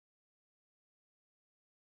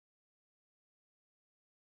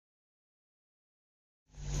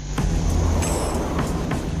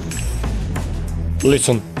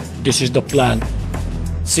Listen, this is the plan.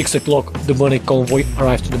 6 o'clock, the money convoy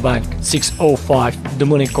arrives to the bank. 6:05, the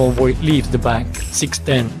money convoy leaves the bank.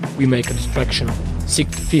 6:10, we make a distraction.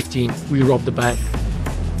 6:15, we rob the bank.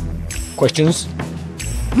 Questions?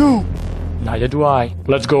 No. Neither do I.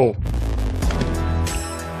 Let's go.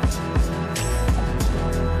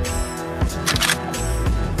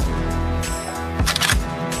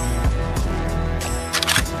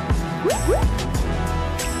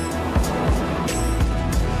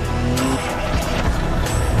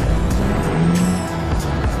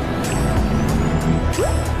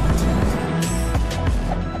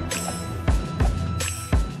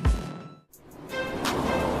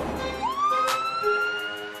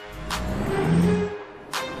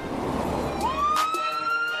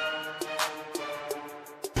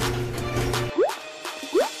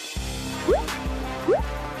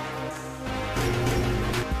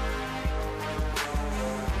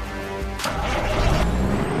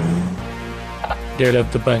 They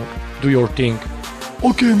left the bank. Do your thing.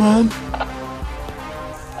 Okay, man.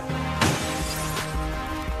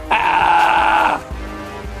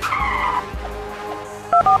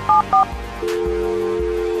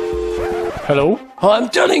 Hello? I'm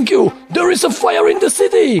telling you, there is a fire in the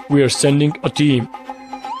city! We are sending a team.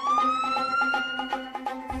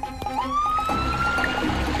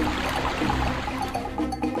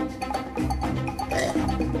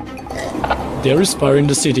 There is fire in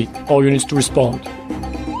the city. All units to respond.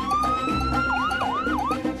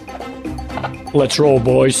 Let's roll,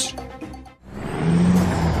 boys.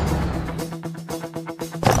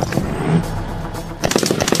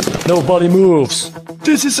 Nobody moves.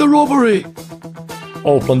 This is a robbery.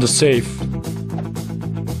 Open the safe.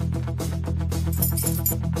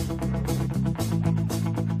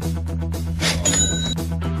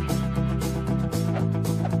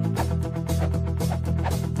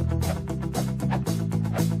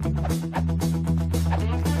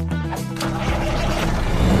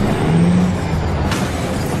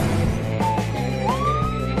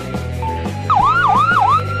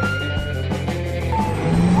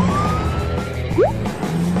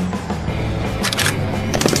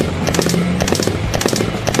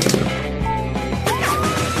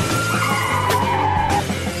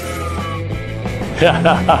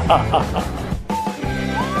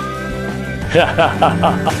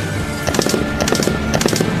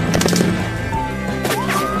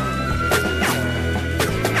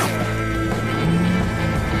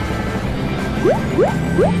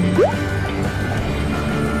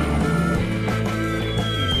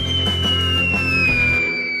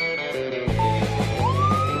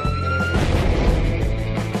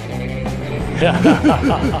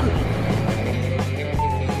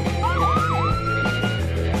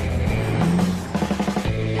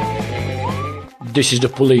 This is the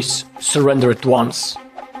police. Surrender at once.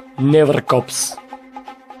 Never cops.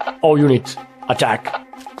 All unit, attack.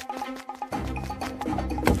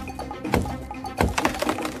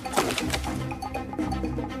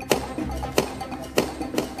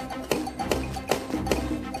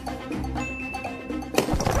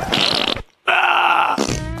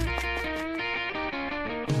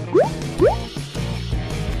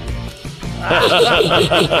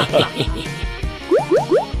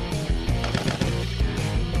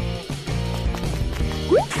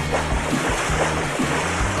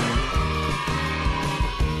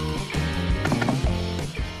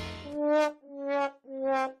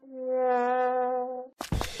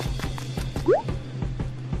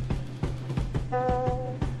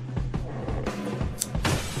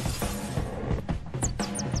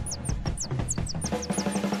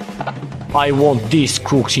 I want these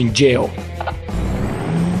crooks in jail.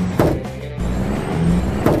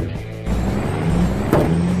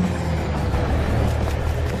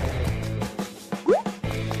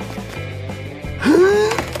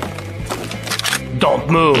 Don't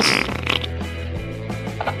move.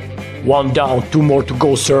 One down, 2 more to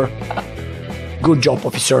go, sir. Good job,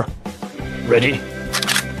 officer. Ready?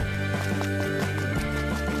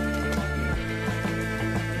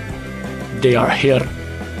 They are here.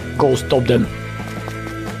 Go stop them.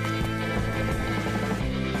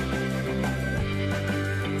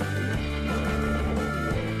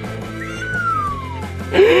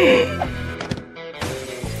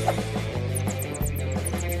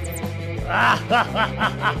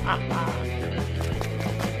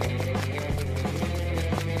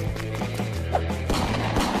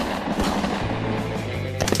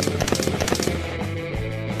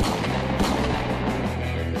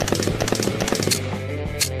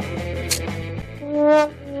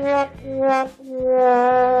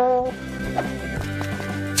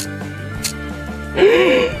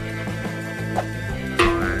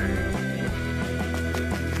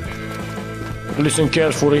 Listen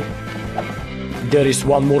carefully. There is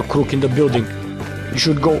one more crook in the building. You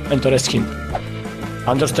should go and arrest him.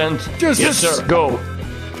 Understand? Yes, sir. Go.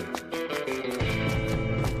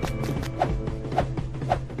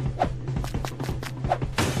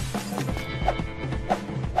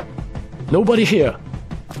 Nobody here.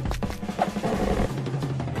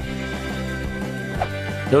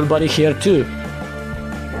 Nobody here too.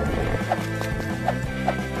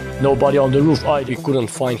 Nobody on the roof either. We couldn't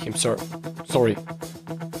find him, sir. Sorry.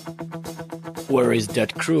 Where is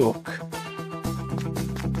that crook?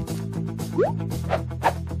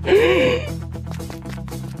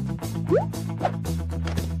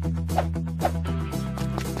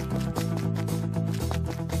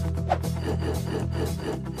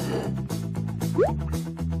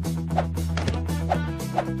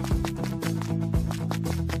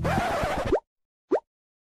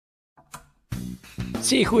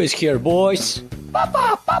 See who is here, boys.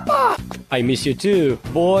 Papa, Papa! I miss you too,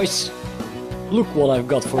 boys. Look what I've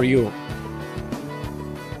got for you.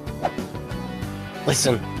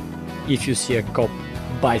 Listen, if you see a cop,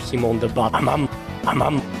 bite him on the butt.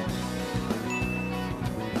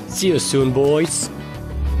 See you soon, boys.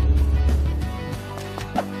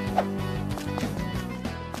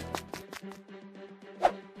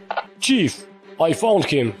 Chief, I found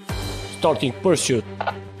him. Starting pursuit.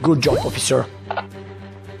 Good job, officer.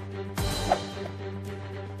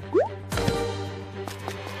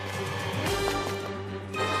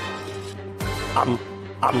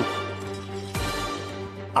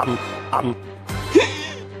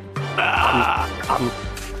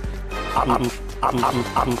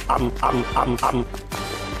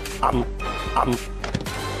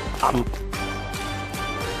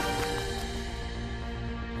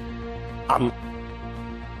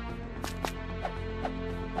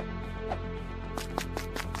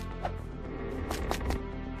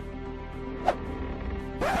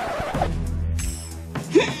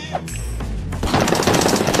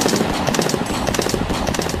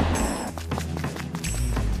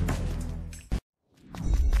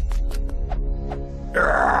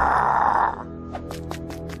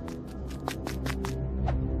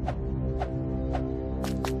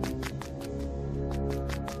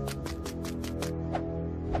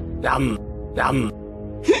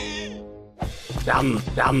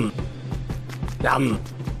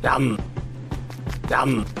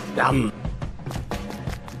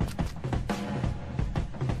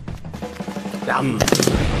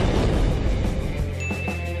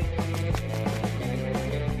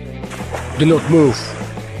 Do not move.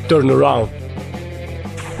 Turn around.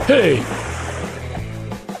 Hey!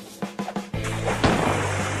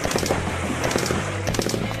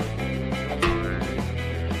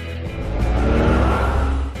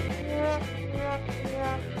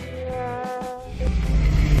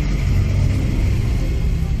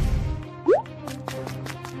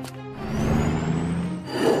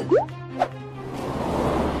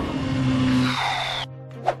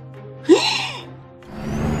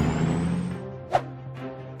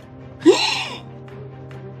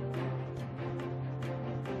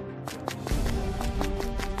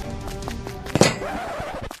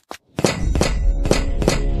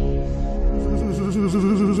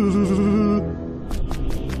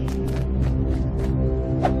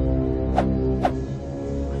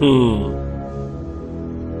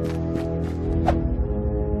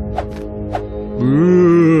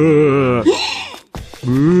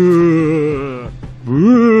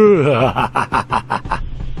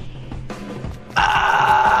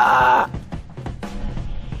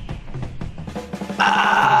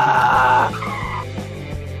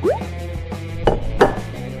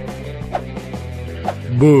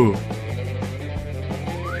 Boo.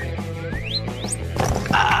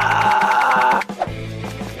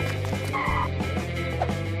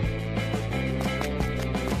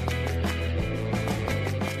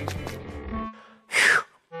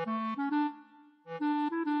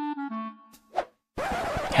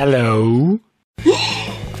 Hello.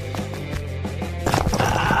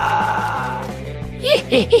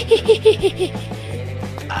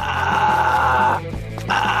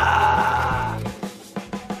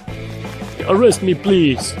 Arrest me,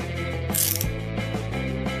 please.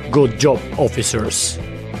 Good job, officers.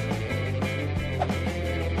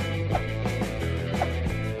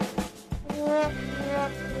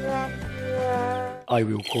 I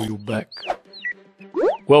will call you back.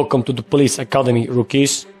 Welcome to the police academy,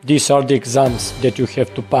 rookies. These are the exams that you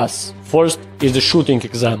have to pass. First is the shooting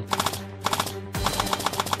exam.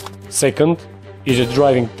 Second is the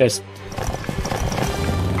driving test.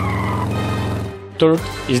 Third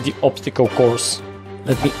is the obstacle course.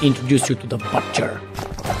 Let me introduce you to the butcher.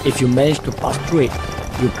 If you manage to pass through it,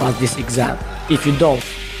 you pass this exam. If you don't,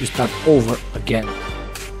 you start over again.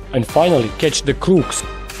 And finally, catch the crooks.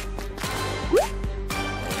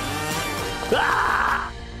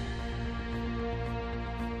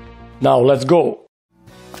 Now let's go.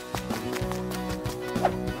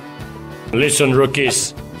 Listen,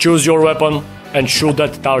 rookies, choose your weapon and shoot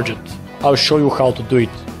that target. I'll show you how to do it.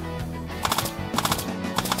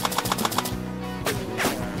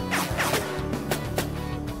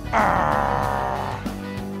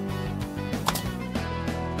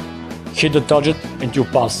 Hit the target and you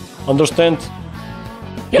pass. Understand?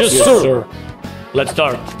 Yes, sir. Let's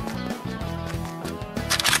start.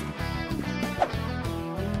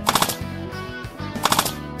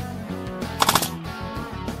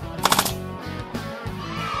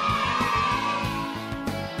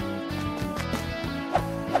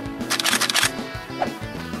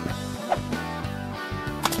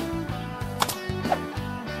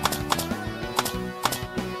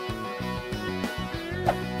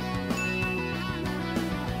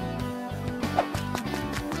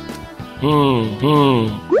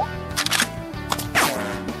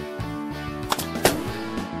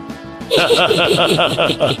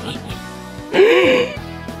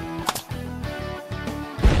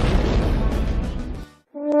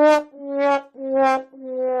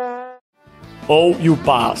 Oh, you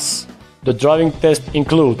pass. The driving test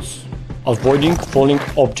includes avoiding falling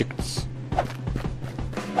objects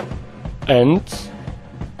and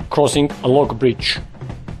crossing a log bridge.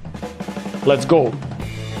 Let's go.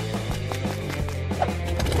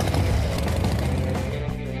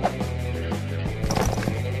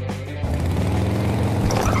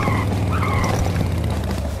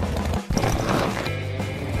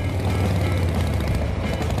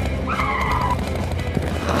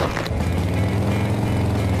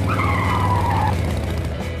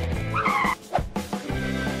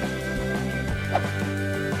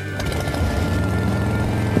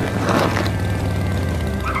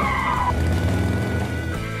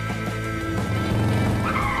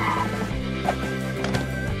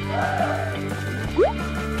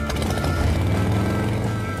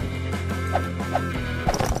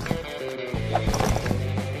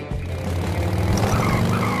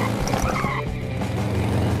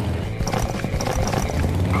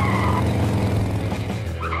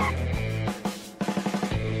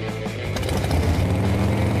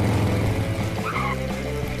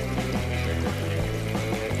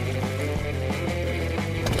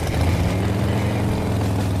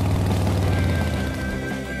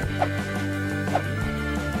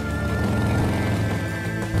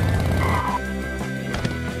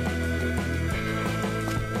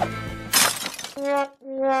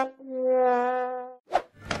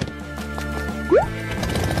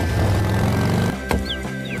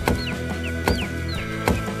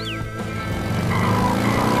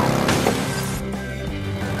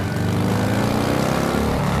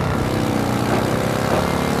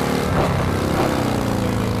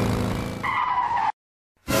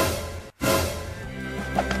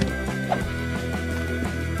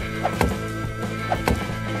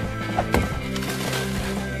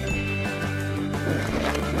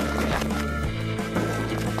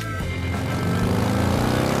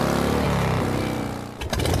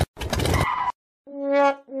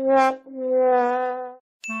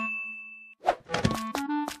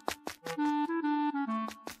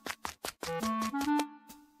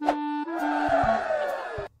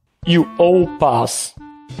 You all pass.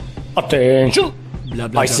 Attention! Blah,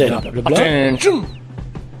 blah, I said, blah, blah, blah, blah. attention!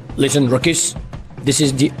 Listen, rookies, this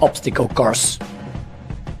is the obstacle course.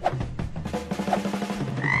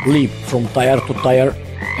 Leap from tire to tire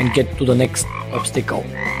and get to the next obstacle.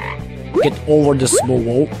 Get over the small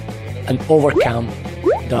wall and overcome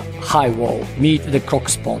the high wall. Meet the croc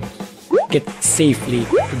spawn. Get safely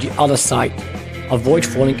to the other side. Avoid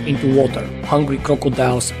falling into water. Hungry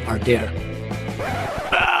crocodiles are there.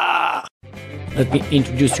 Let me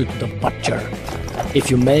introduce you to the butcher. If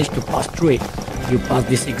you manage to pass through it, you pass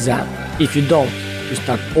this exam. If you don't, you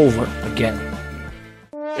start over again.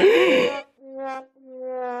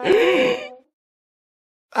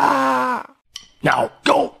 Now,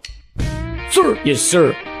 go! Sir! Yes,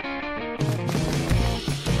 sir.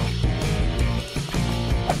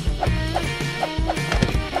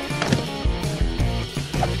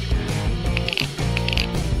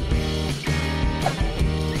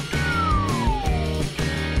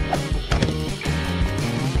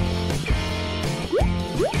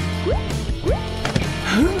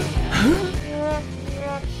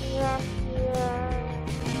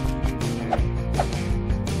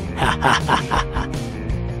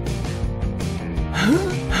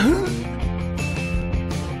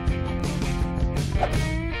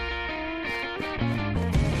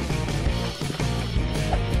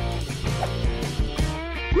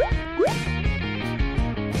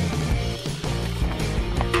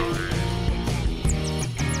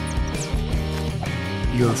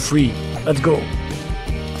 You're free. Let's go.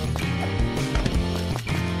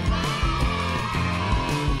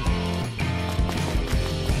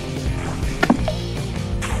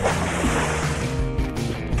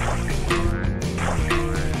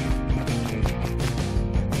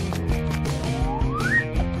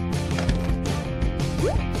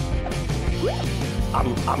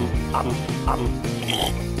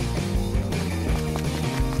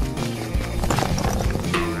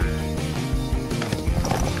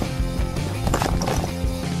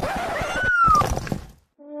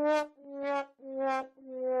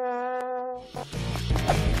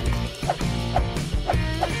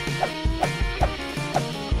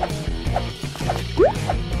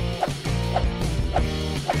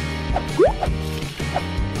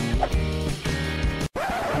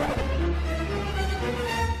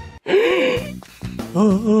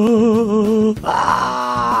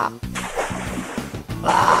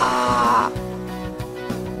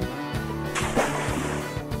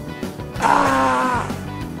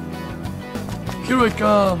 Here I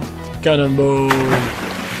come. Cannonball.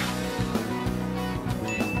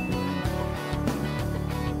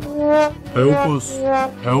 Help us.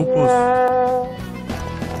 Help us.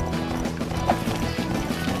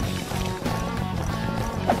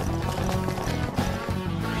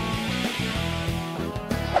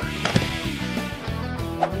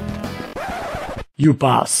 You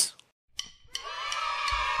pass.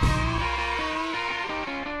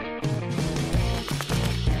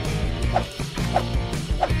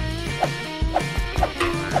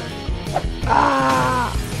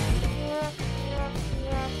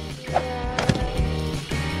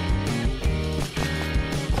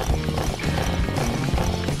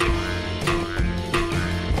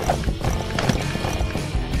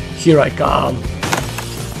 Here I come.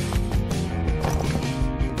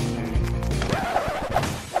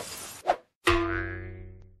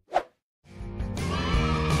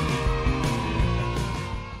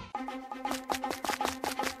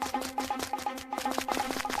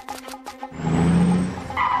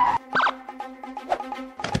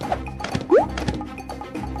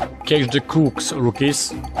 Catch the crooks,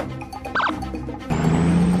 rookies.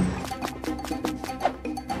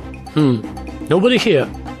 Nobody here.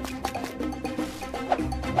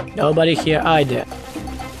 Nobody here either.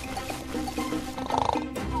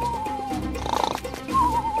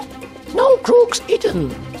 No crooks eaten.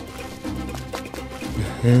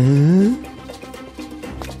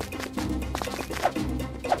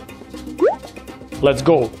 Let's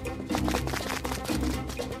go.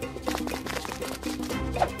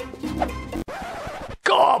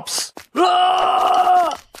 Cops!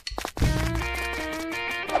 Ah!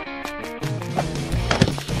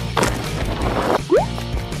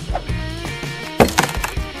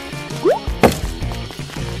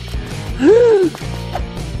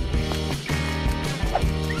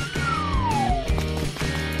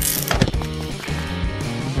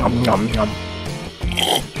 Nom nom nom.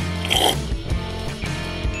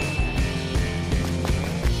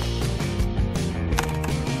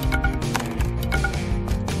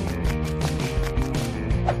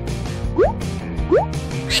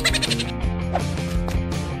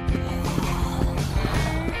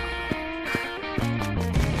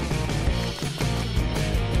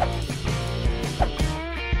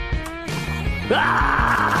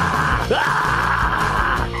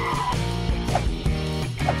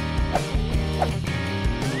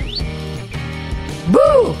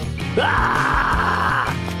 Boo!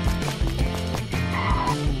 Ah!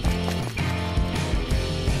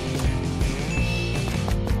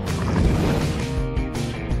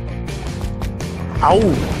 Ow!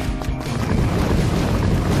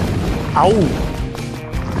 Ow!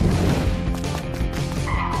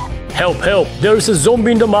 Help, help! There is a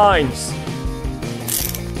zombie in the mines!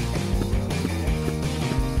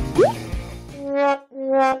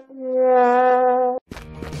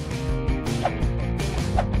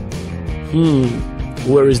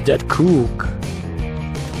 Where is that crook?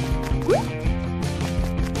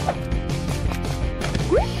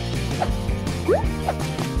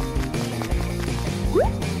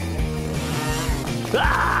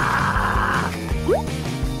 Ah!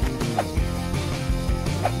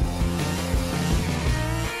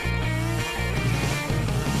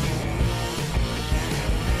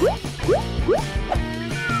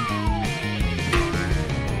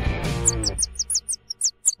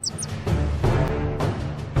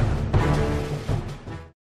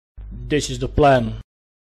 This is the plan.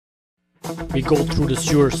 We go through the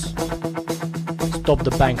sewers, stop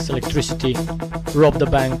the bank's electricity, rob the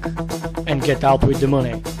bank, and get out with the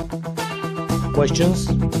money. Questions?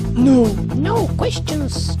 No. No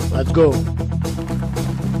questions. Let's go.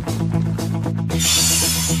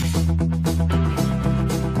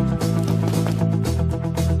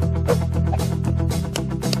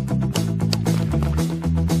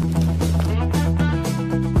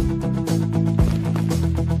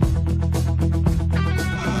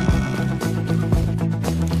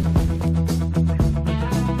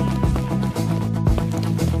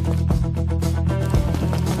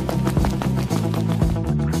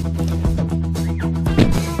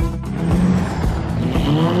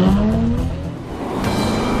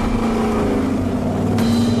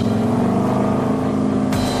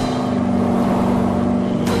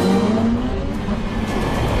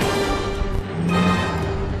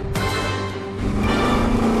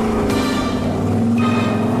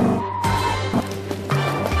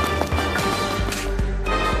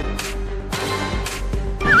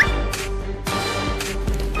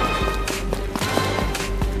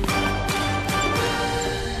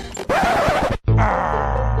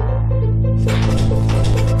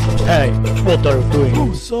 Hey, what are you doing?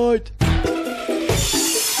 Outside.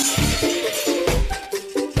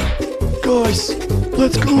 Guys,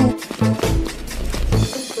 let's go.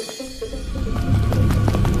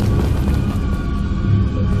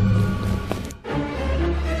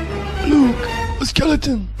 Look, a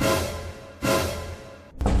skeleton.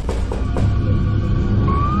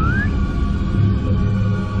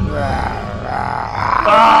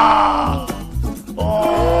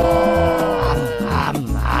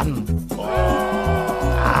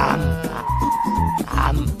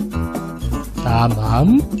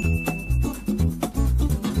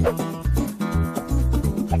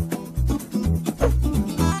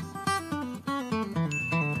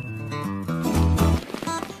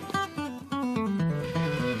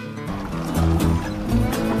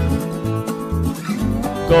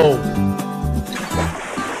 Go.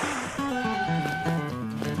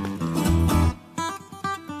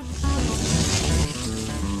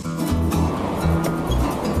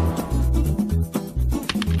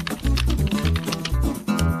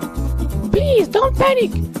 Please don't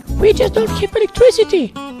panic. We just don't keep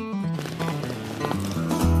electricity.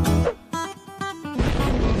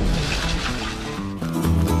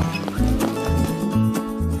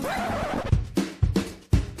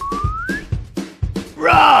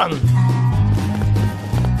 Run!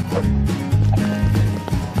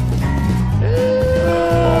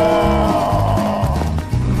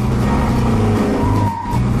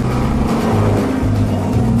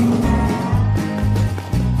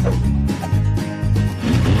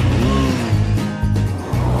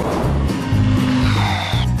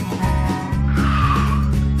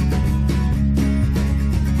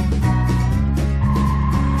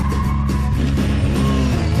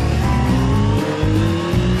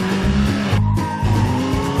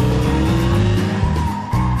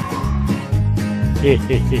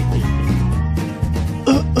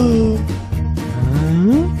 Uh-oh.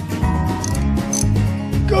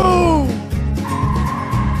 Go!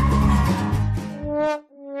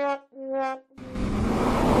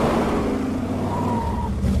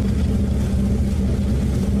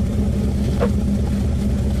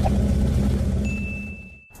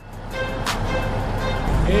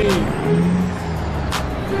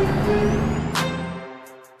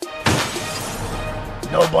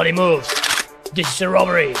 Nobody moves. This is a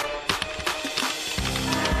robbery.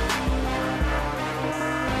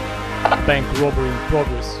 Bank robbery in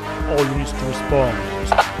progress. All units to respond.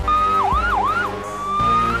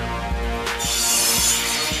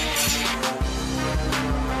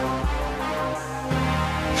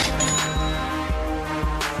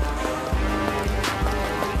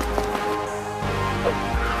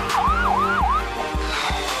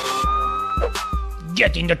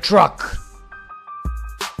 Get in the truck.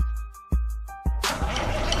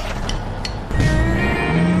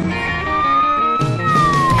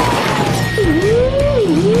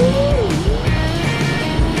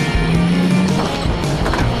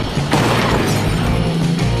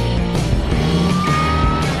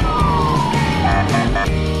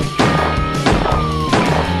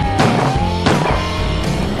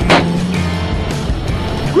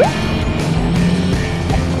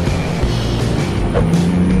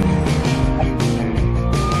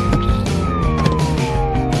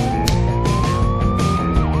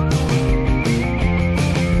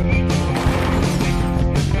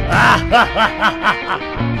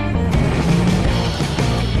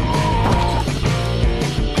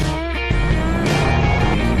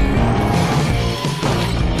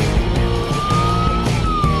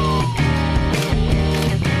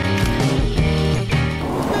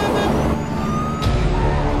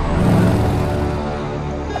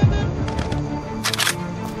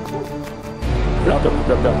 Blah blah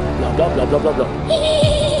blah blah blah blah blah blah blah blah.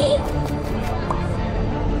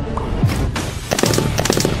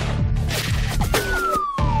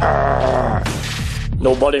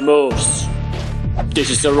 Nobody moves. This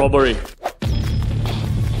is a robbery.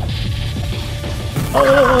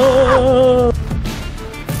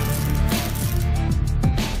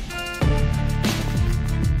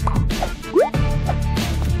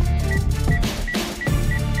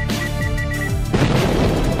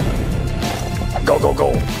 Go, go,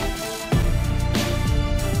 go.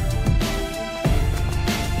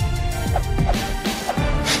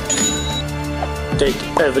 Take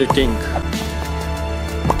everything.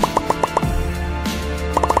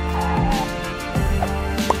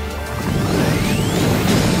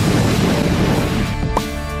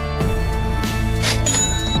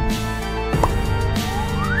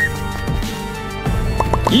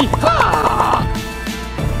 Yeehaw!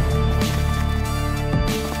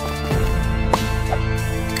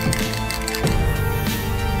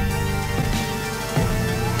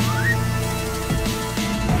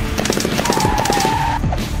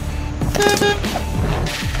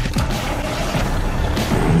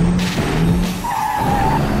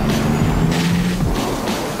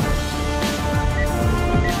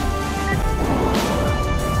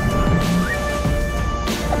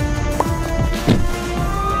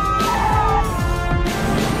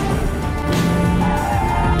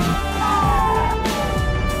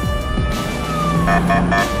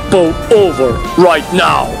 pull over right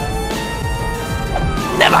now.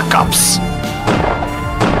 Never cops.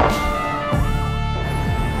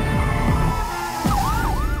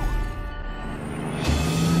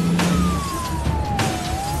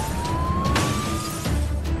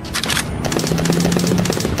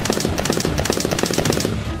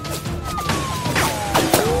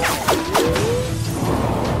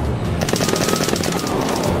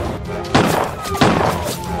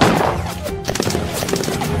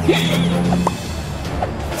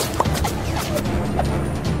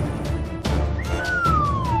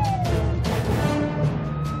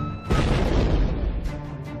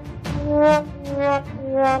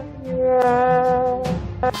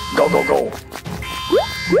 Go, go, go.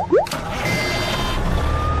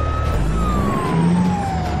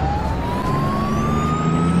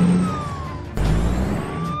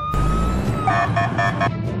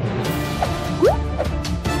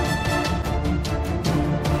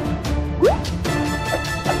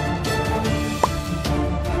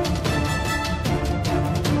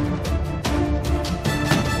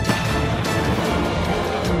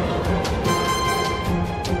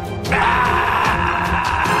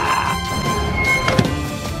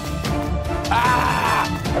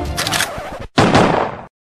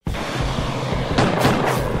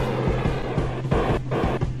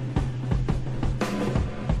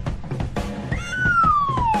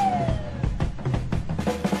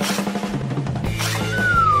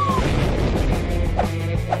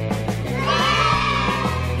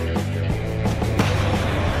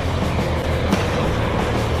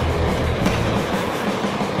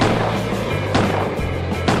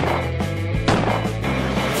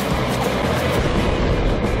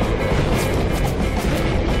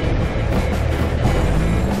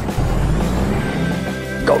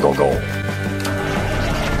 Go, go, go.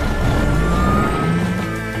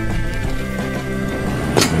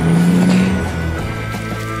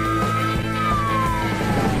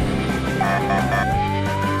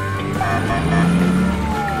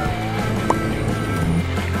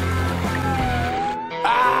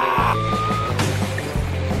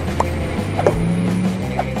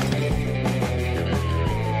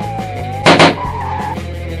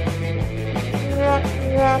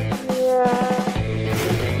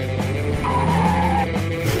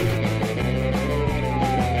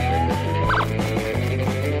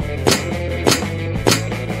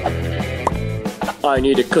 I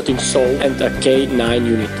need a cutting saw and a K9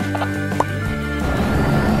 unit.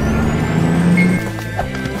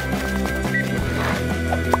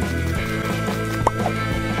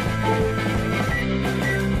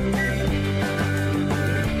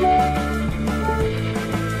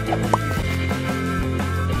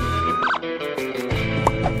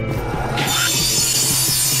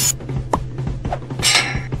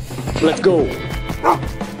 Let's go!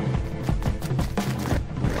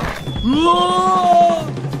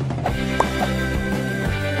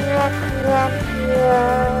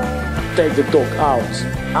 Take the dog out.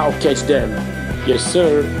 I'll catch them. Yes,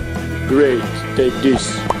 sir. Great. Take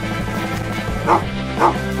this.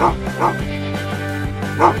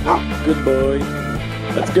 Good boy.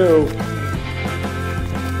 Let's go.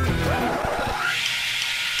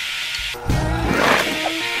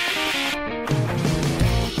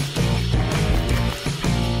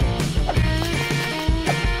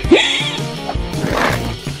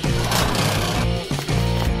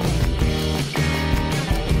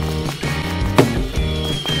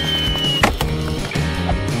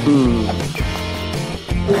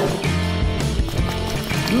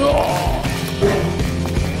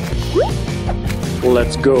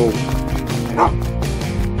 Let's go.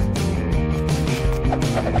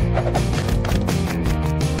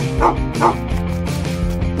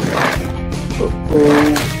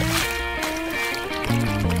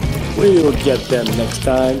 We'll get them next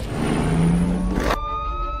time.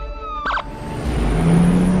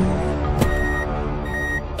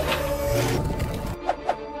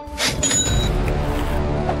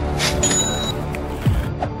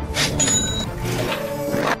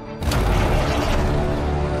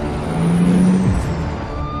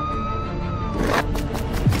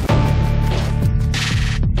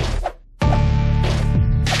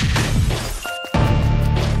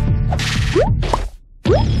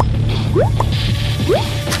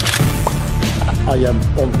 I am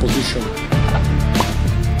on position.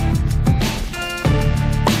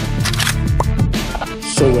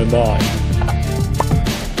 So am I.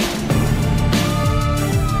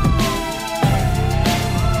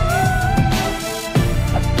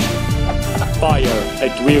 Fire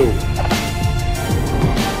at will.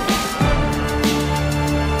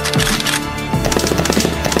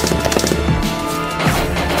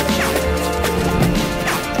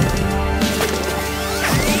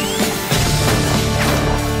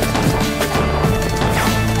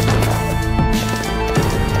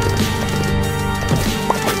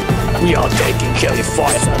 We are taking heavy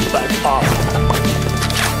fire and back up.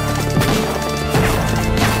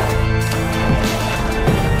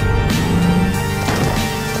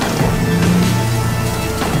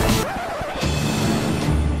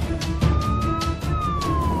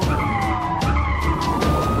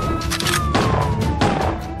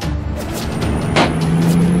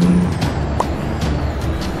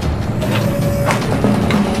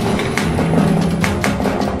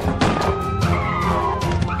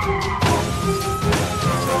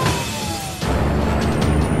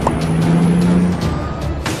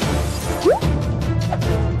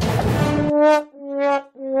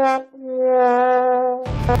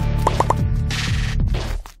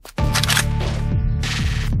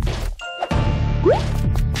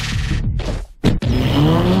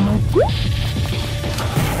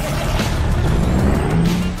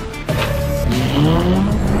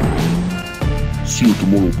 See you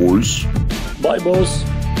tomorrow, boys. Bye, boss.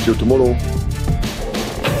 See you tomorrow.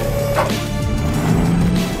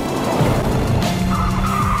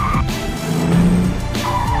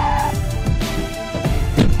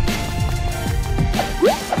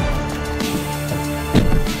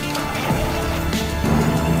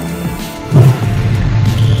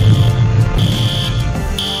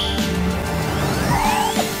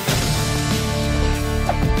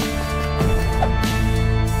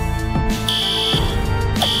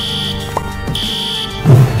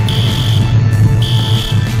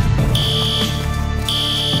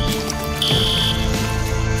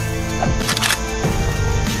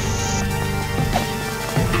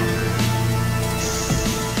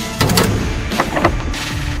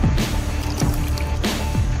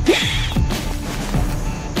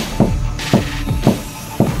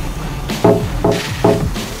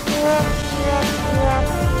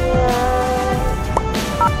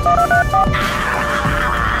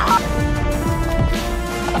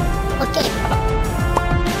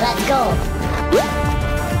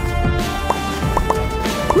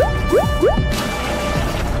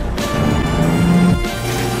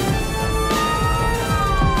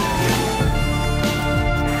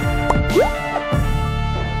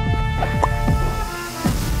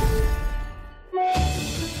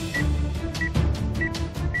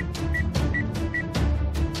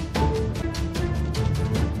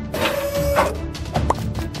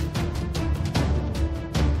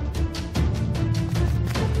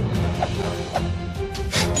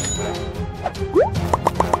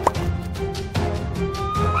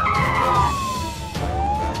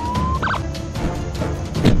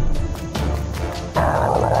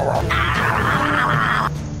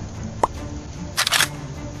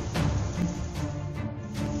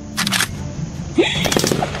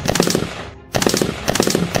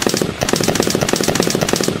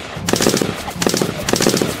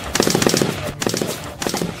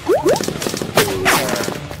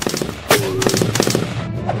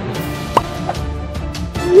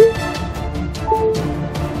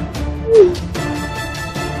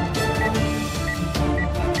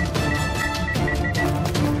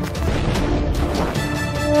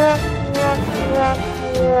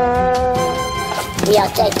 We are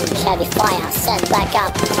taking heavy fire, send back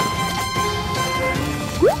up.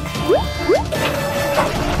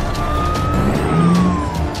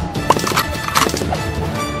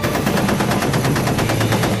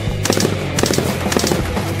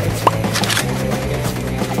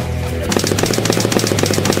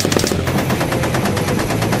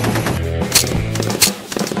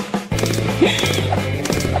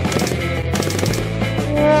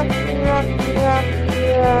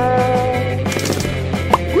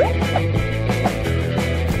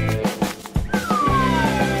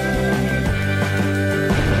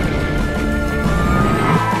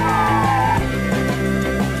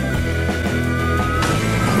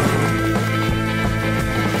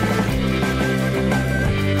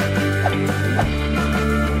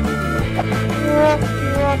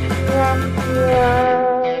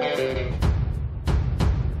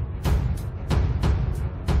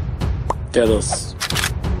 Tell us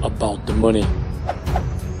about the money.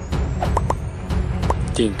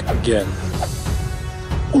 Think again.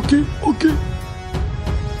 Okay, okay.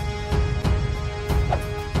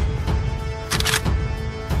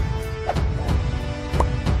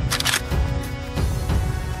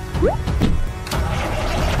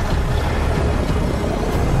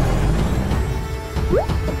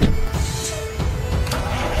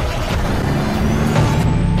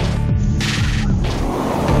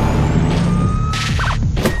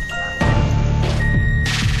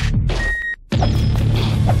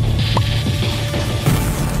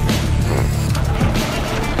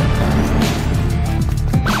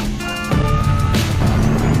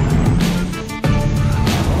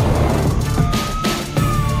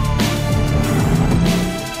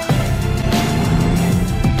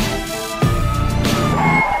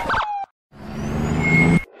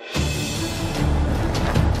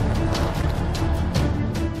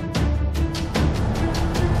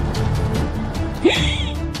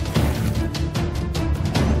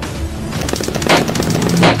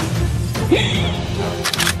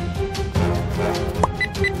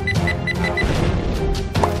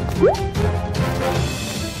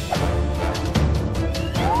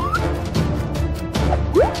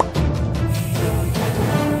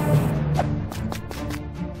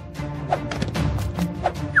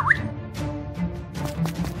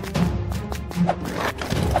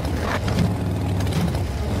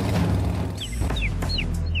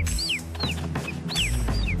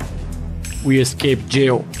 We escape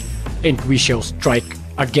jail and we shall strike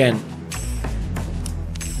again.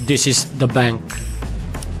 This is the bank.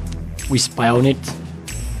 We spy on it,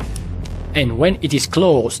 and when it is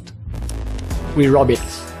closed, we rob it.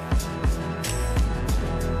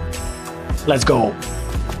 Let's go.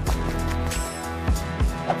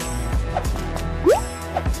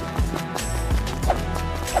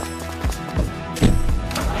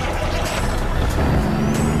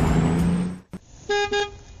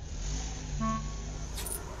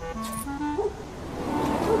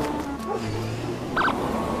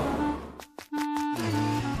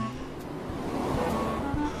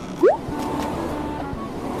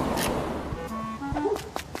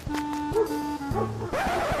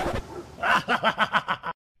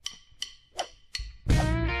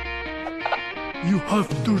 You have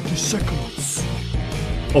 30 seconds.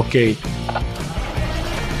 Okay.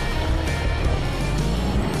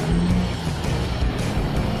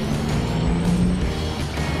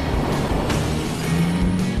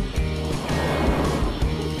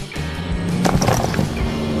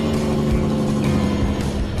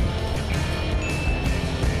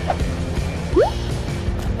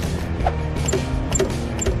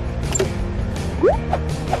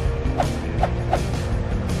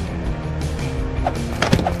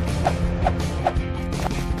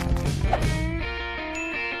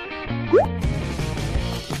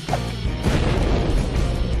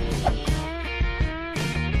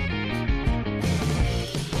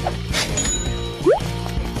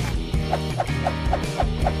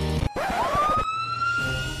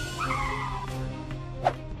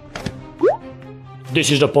 This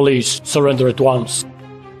is the police. Surrender at once.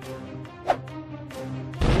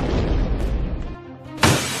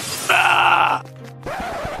 Ah!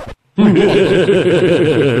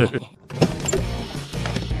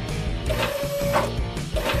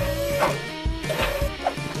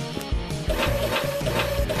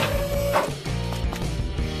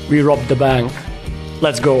 We robbed the bank.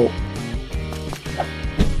 Let's go.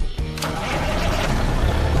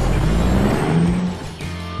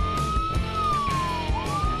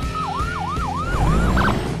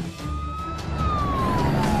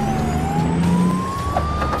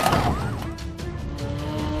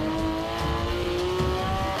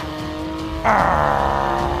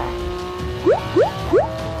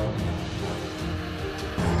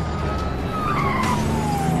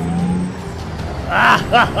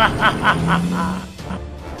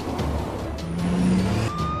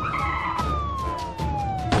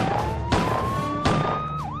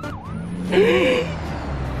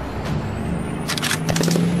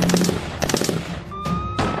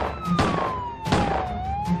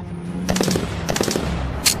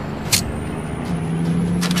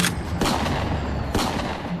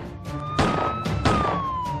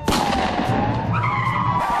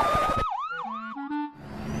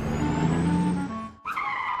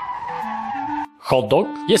 Hot dog?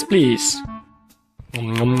 Yes, please.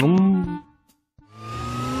 Nom, nom, nom.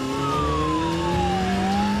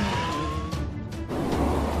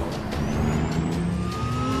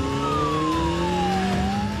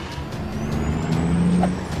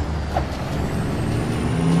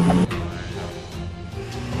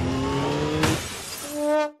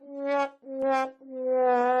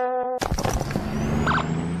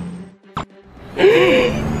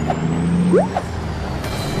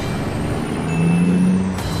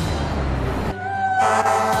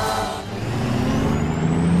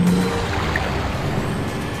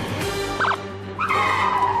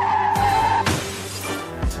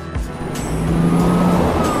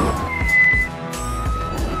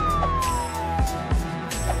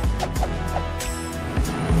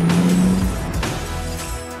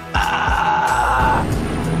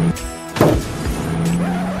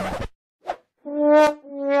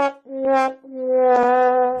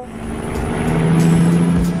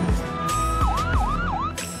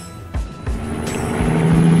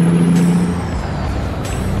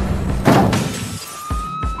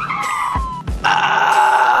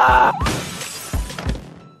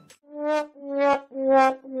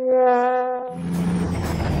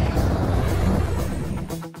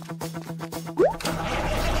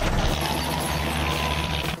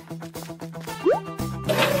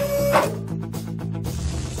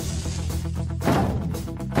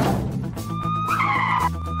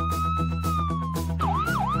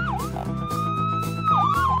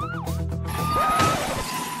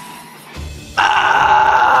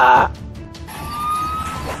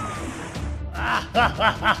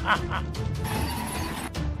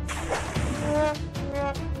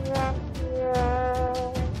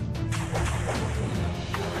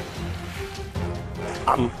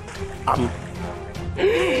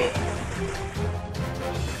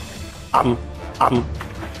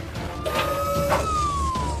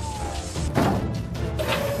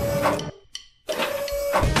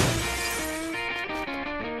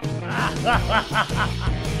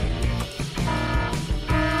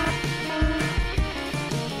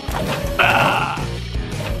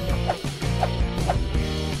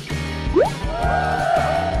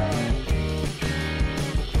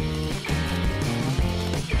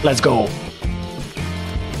 Let's go.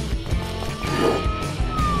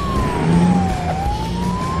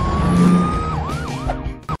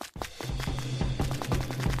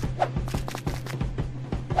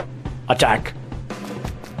 Attack.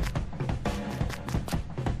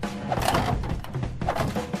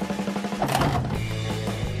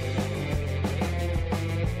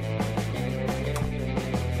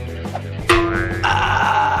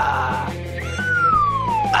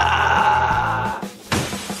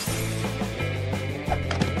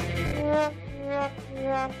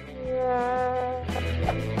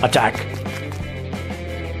 Attack.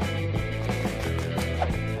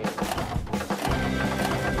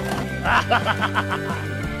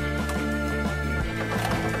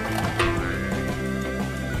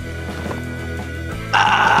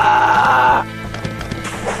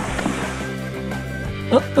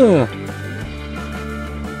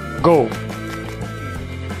 Go.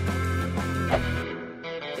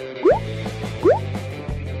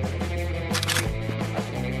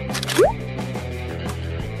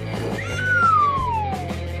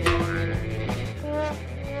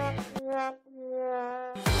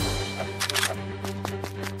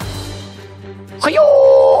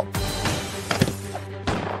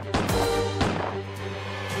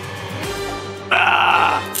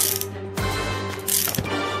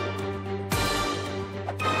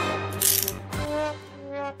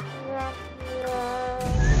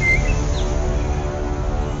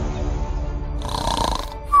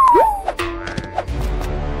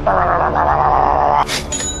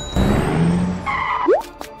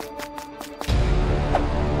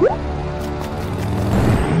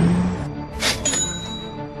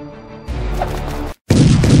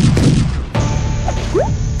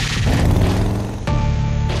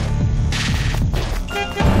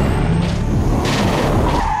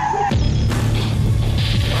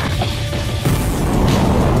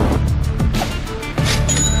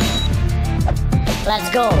 Let's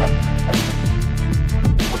go.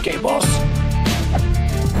 Okay, boss.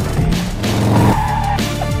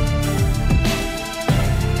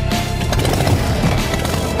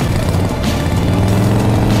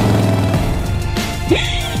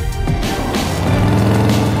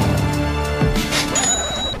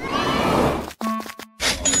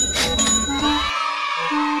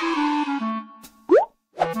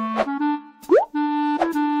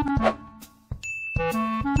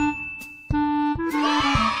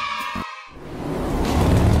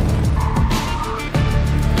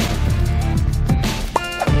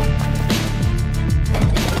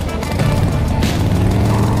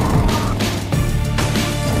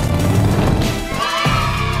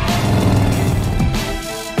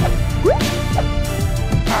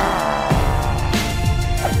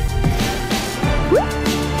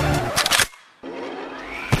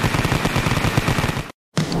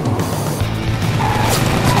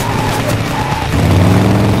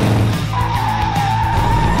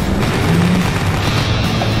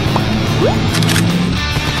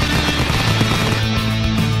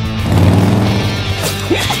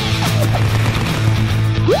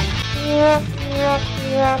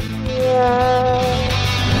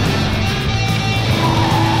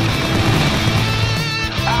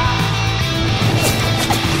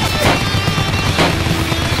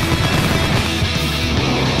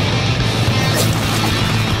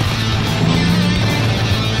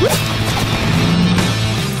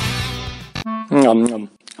 Yum.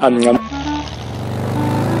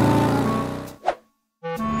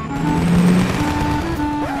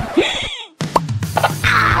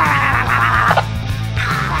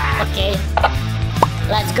 Okay,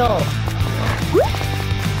 let's go.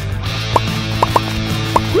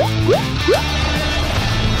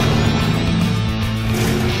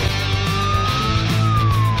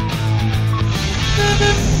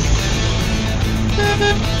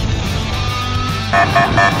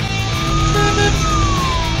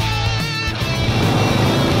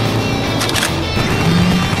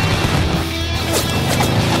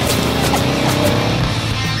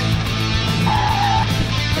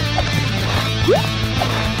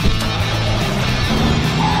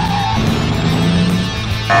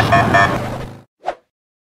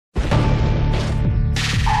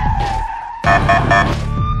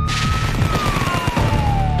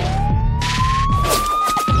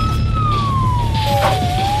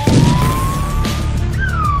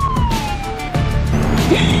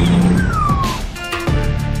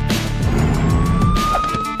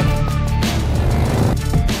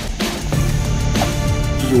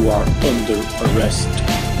 You are under arrest.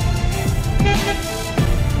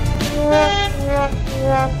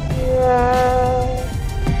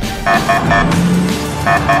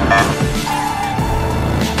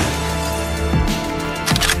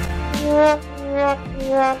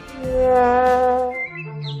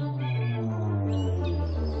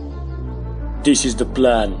 This is the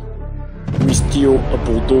plan. We steal a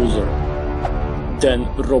bulldozer, then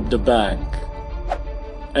rob the bank,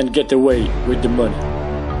 and get away with the money.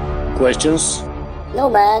 Questions? No,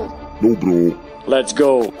 man. No, bro. Let's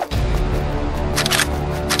go.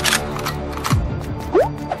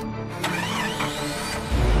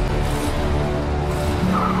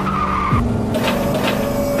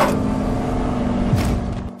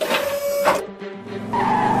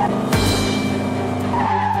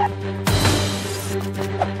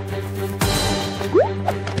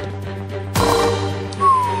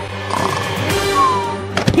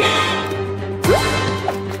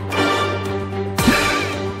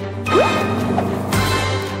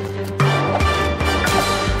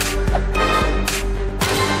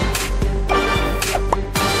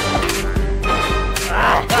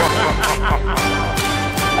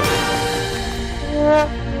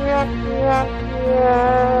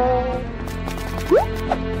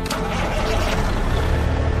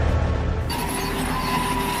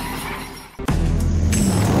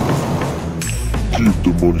 Keep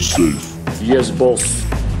the money safe. Yes, boss.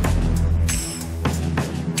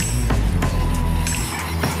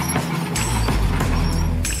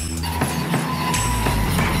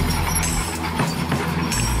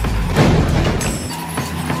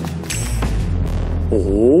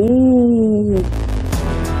 Oh.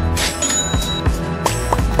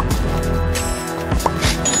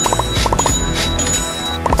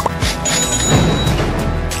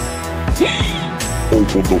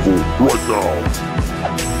 Open the vault right now.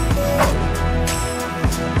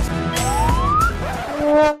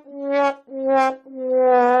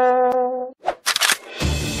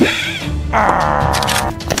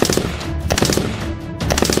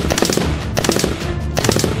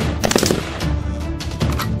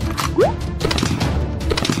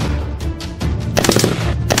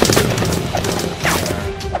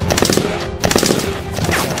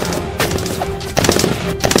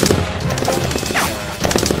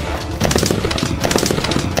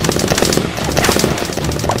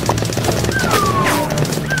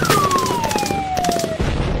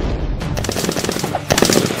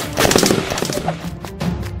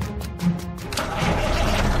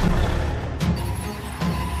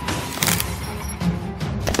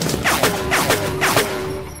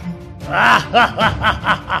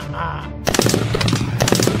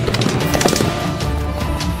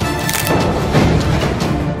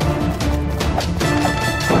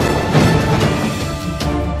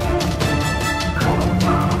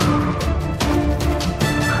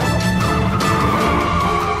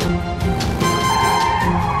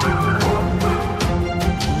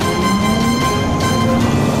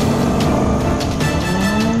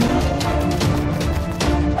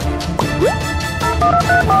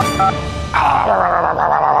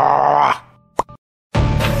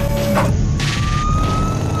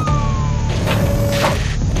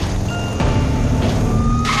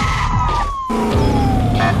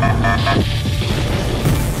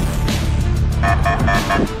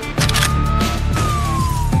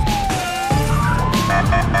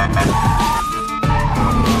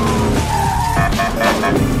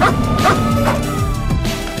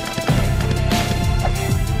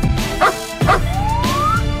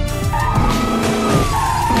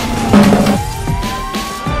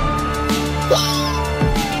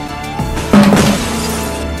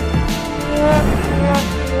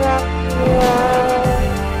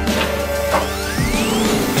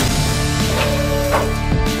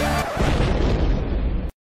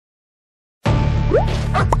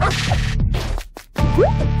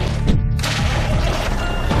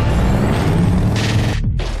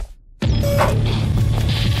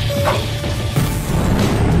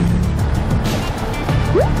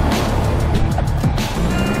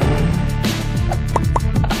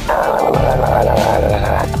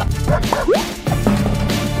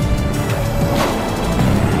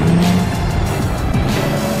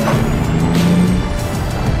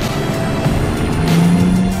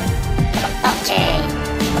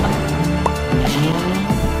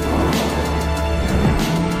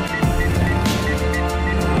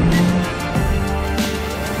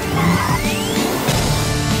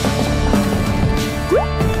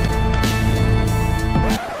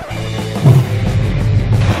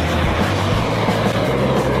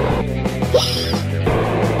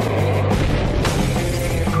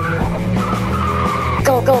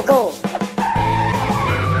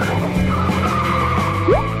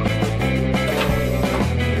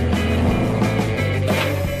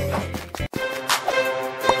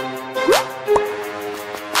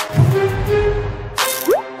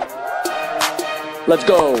 Let's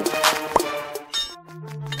go!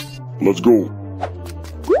 Let's go.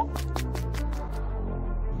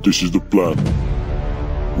 This is the plan.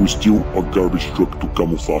 We steal a garbage truck to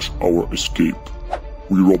camouflage our escape.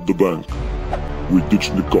 We rob the bank. We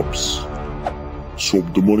ditch the cops.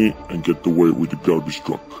 Swap the money and get away with the garbage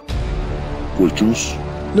truck. Questions?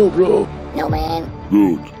 No, bro. No, man.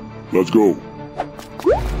 Good. Let's go.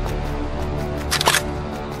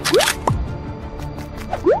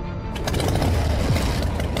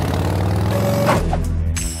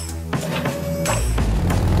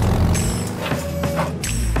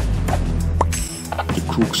 The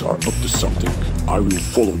crooks are up to something. I will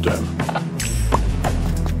follow them.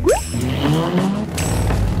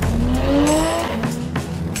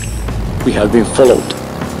 We have been followed.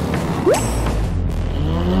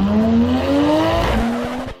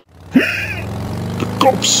 The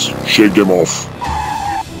cops! Shake them off.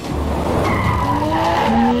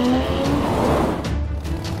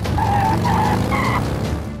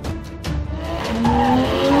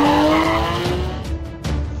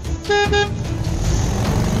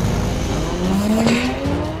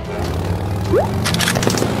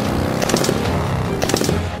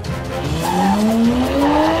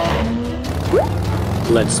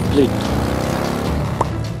 Let's split.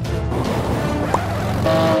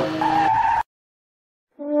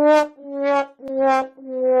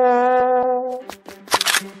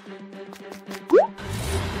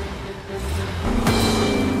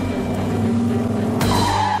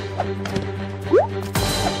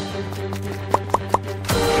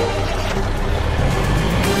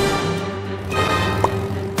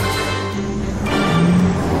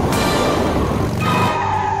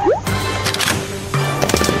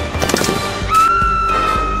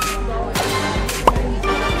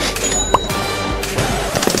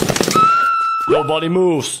 Nobody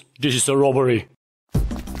moves. This is a robbery.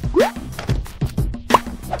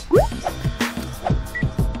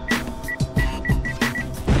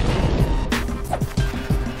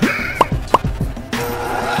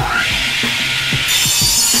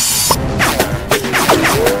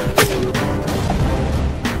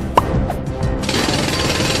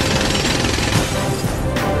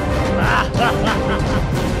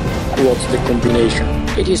 What's the combination?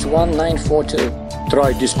 It is 1942.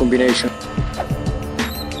 Try this combination.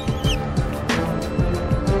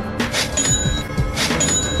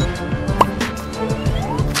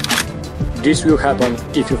 This will happen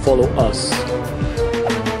if you follow us.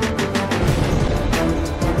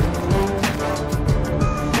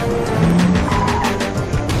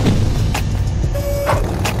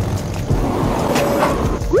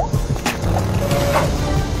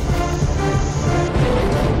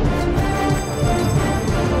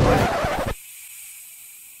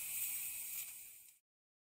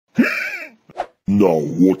 Now,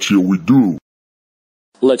 what shall we do?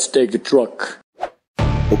 Let's take the truck.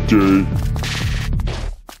 Okay.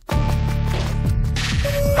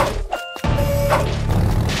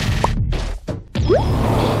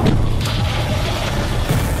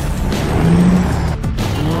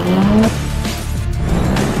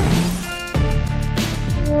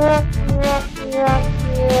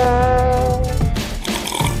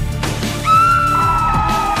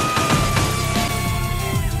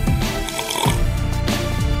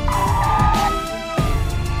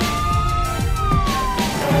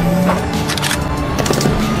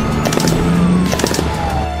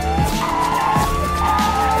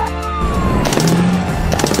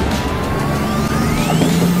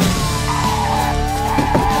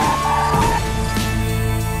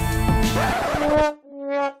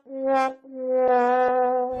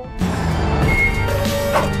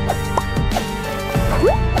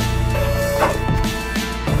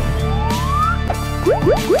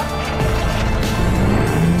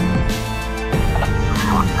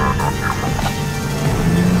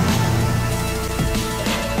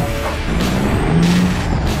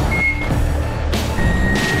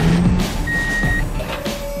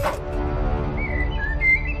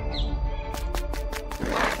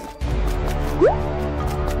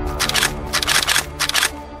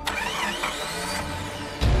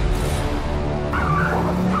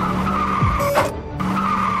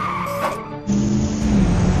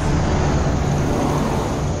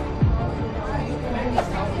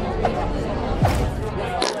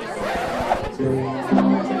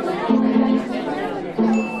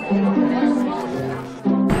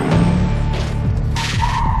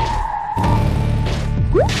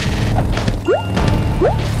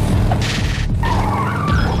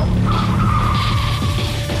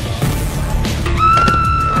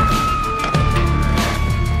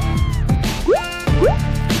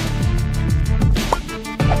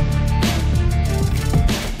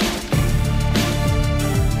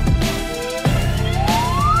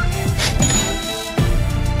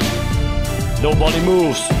 Nobody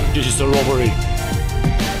moves. This is a robbery.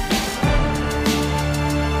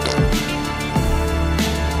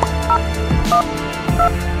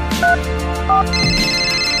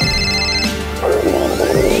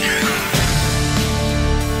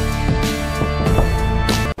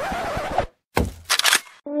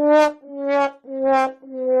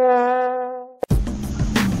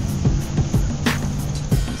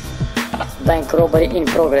 Bank robbery in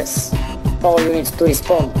progress. All units to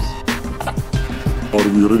respond. Are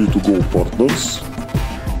we ready to go, partners?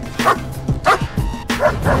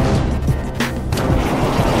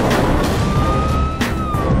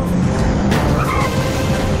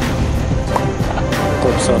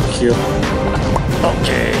 Cops are here.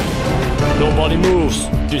 Okay. Nobody moves.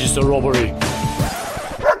 This is a robbery.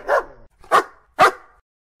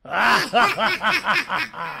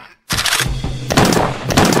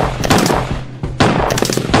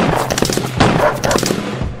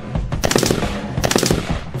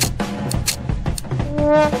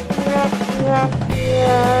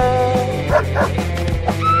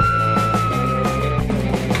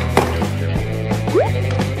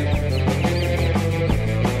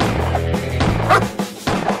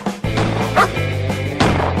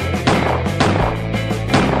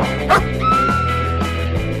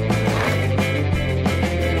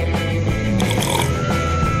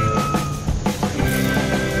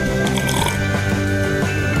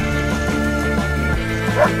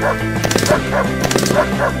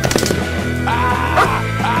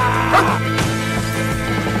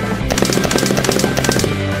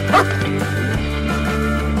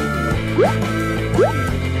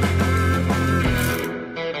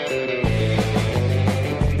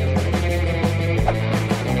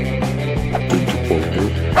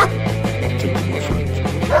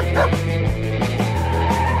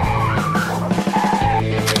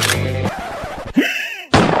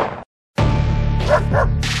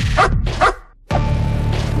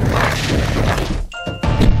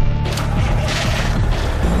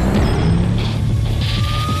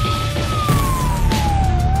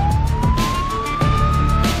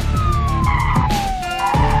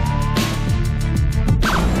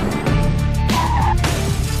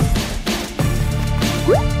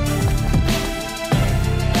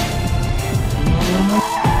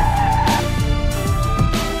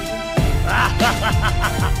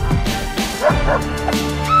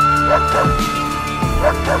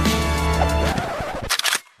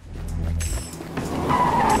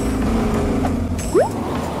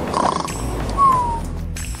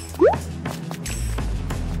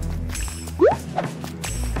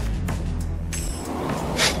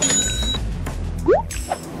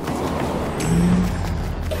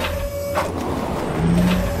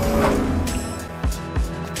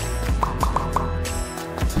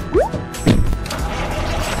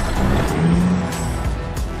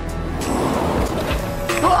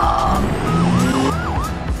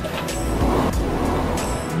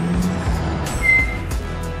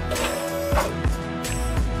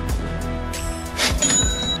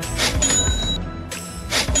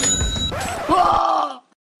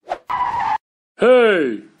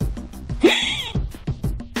 Hey!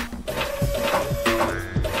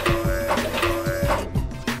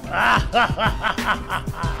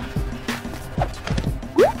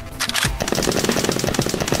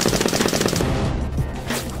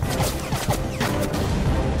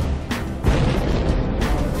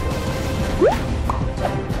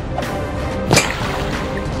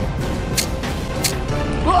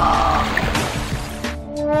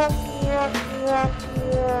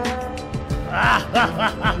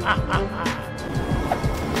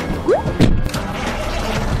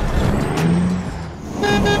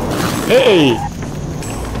 Hey!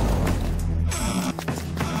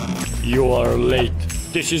 You are late.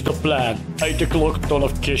 This is the plan. 8 o'clock ton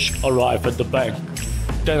of cash arrive at the bank.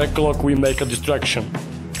 10 o'clock we make a distraction.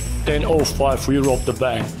 10:05 we rob the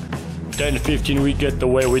bank. 10:15 we get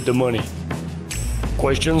away with the money.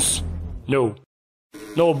 Questions? No.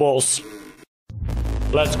 No, boss.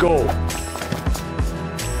 Let's go.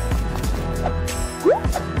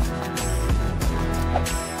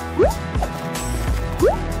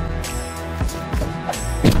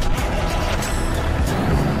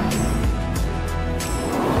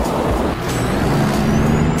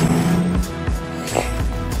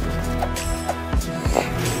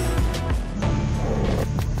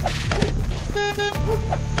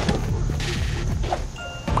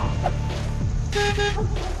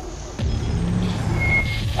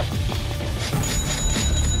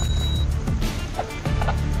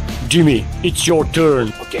 Jimmy, it's your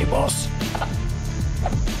turn. Okay, boss.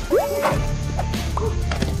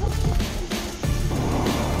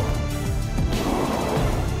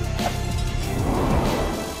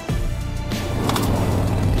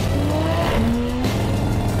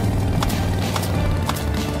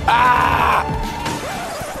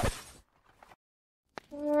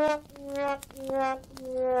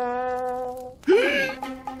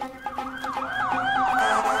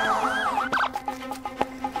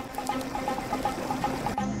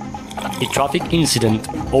 A traffic incident.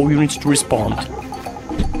 All units to respond.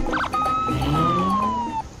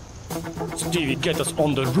 Stevie, get us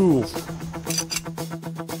on the roof.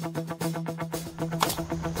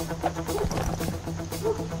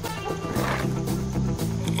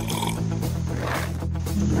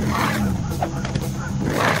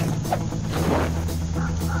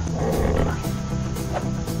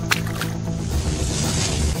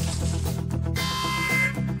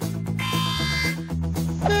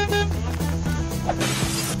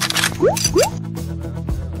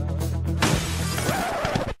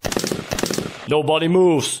 Nobody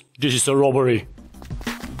moves. This is a robbery.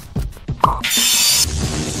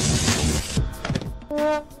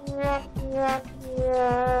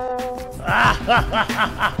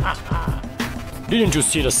 Didn't you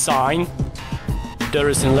see the sign? There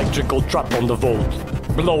is an electrical trap on the vault.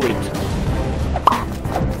 Blow it.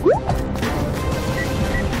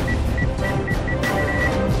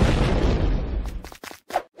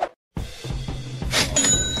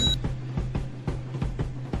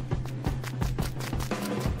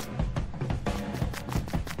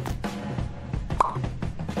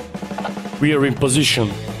 We are in position.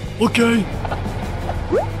 Okay.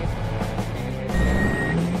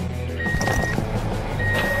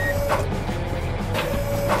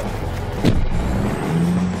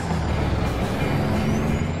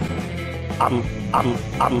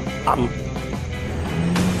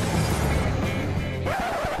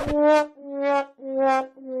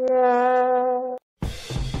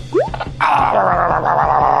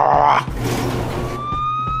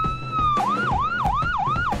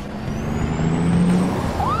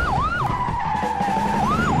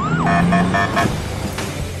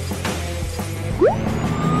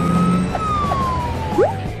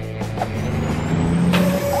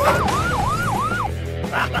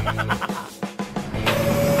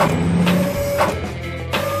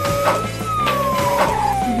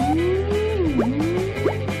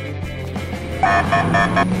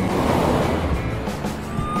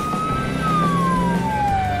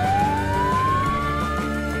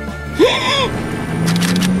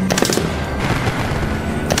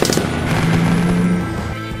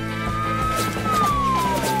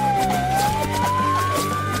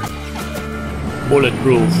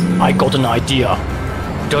 Bulletproof. I got an idea.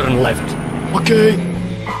 Turn left. Okay.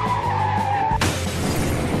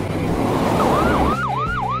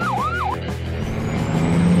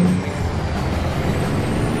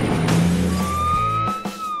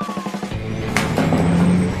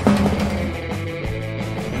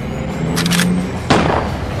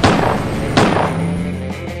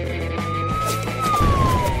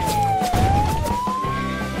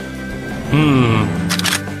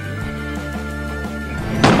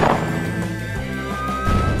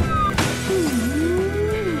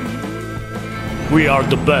 We are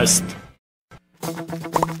the best.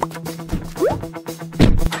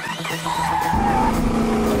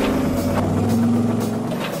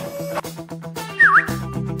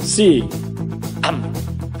 See.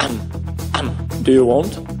 Do you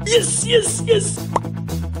want? Yes, yes, yes.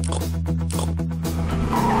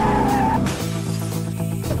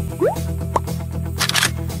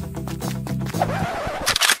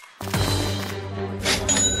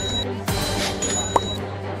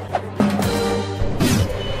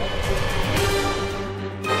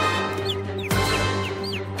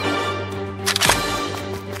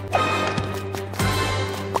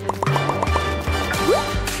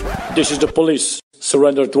 This is the police.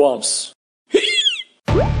 Surrender to us.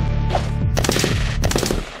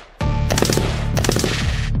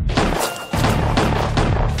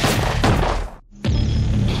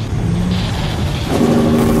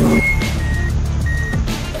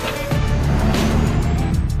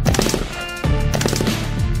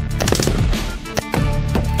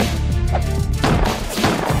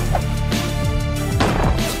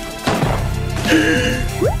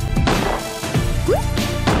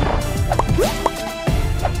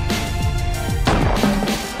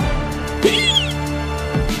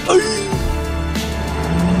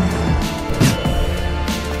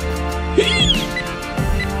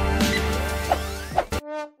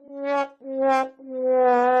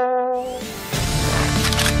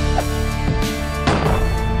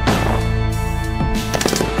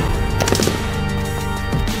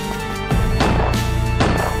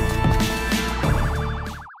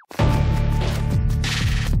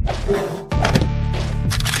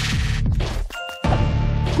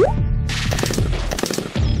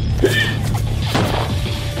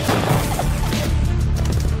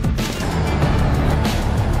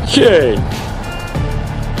 Hey!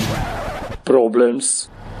 Problems?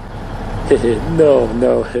 No.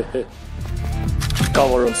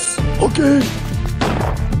 Cover us. Okay.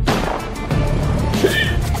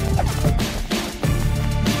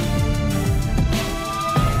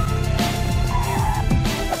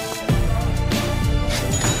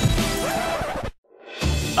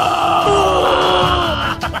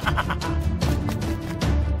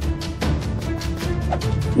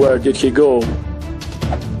 Where did he go?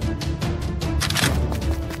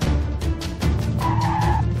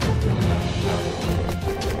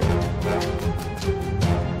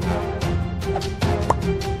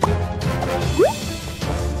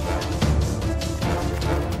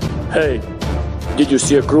 Hey, did you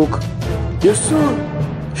see a crook? Yes,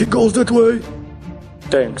 sir. He goes that way.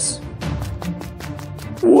 Thanks.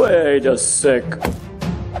 Wait a sec.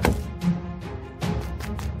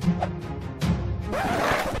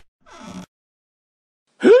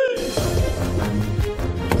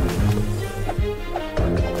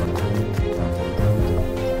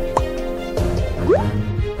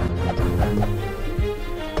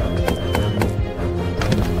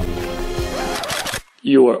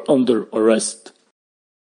 You are under arrest.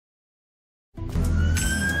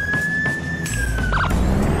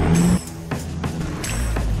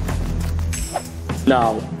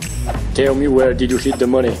 Now, tell me, where did you hid the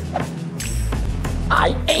money?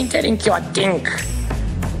 I ain't telling you a thing.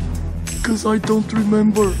 Cause I don't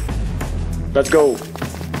remember. Let's go.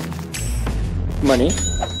 Money?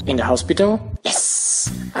 In the hospital?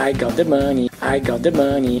 Yes! I got the money. I got the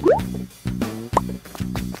money.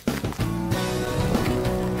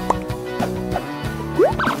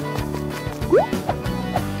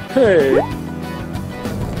 Hey!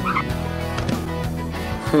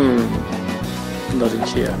 Nothing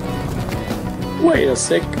here. Wait a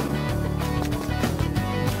sec.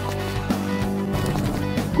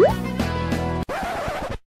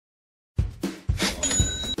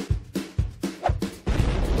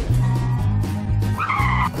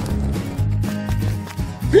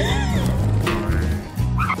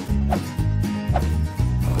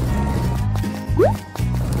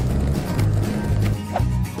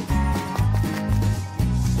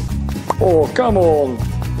 Oh, come on!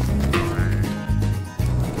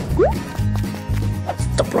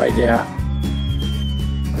 Stop right there.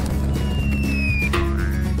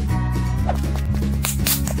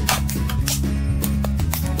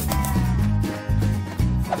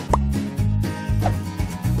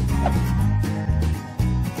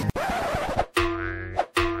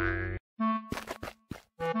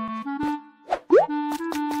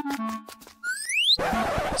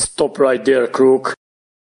 Stop right there, crook.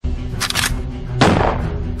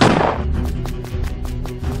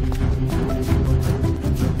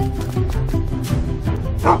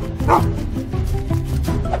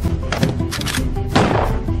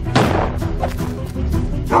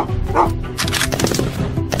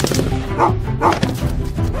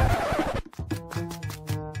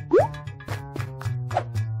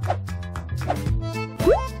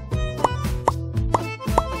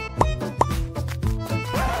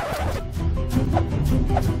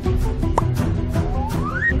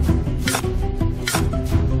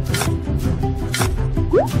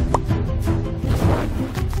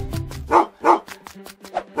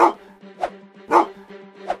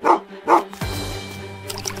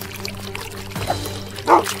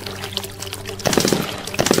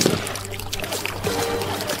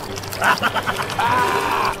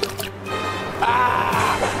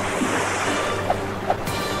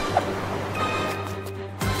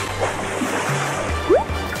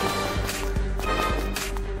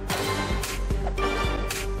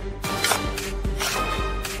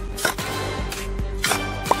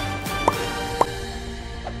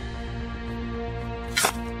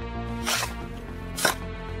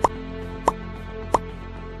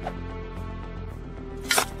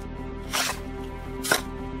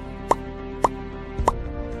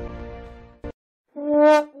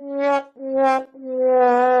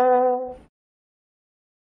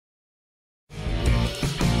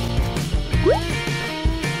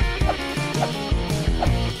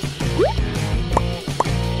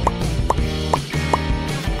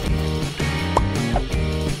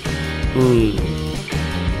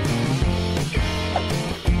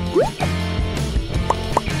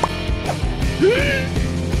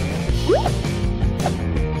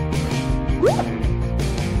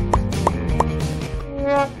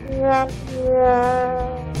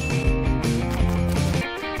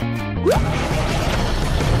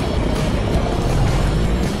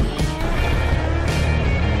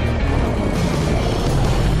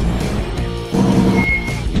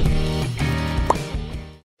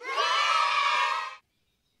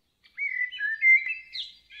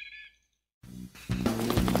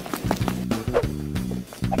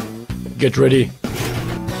 Get ready.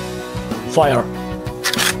 Fire.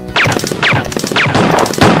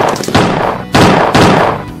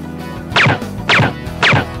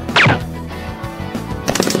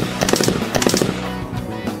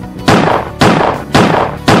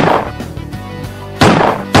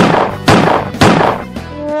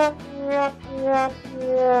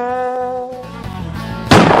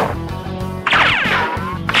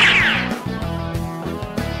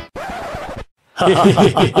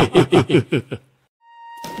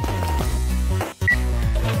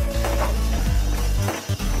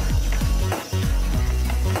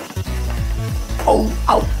 Oh,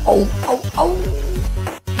 ow, oh, oh, oh.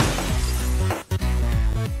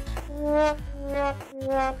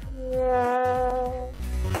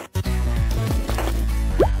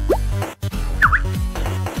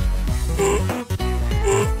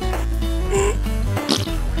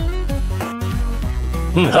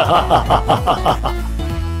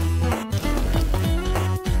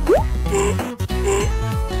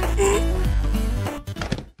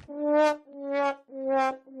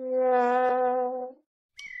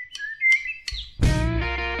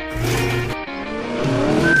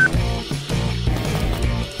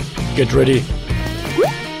 Get ready.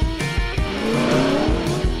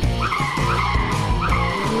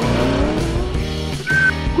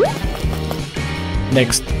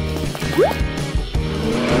 Next.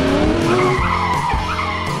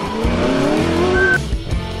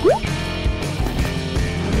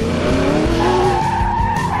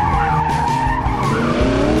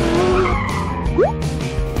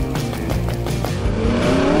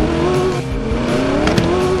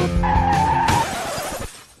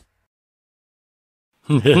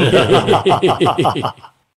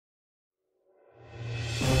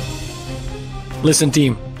 Listen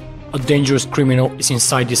team, a dangerous criminal is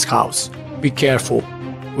inside this house. Be careful,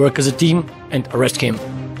 work as a team and arrest him.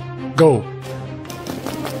 Go!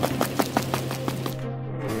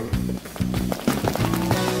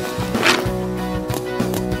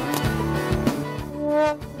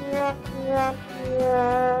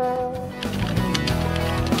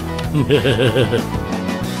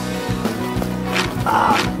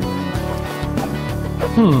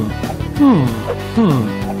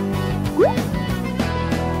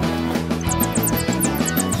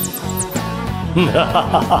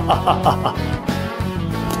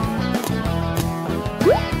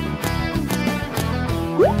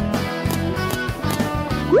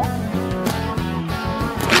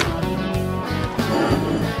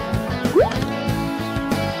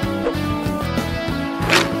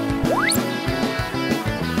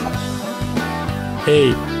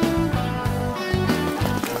 Hey.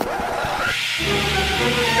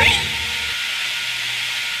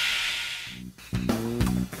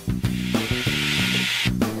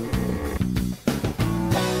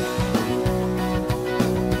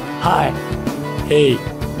 Hi. Hey.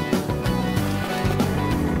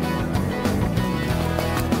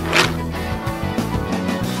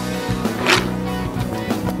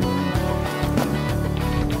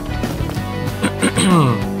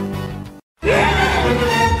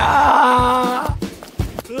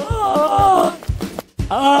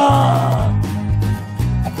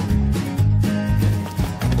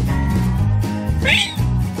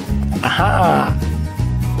 Aha!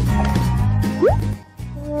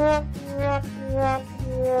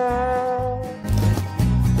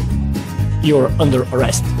 You're under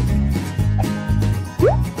arrest.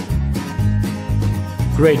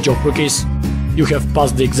 Great job, rookies. You have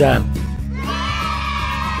passed the exam.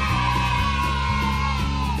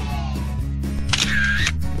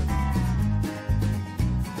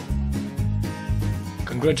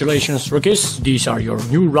 Congratulations, rookies. These are your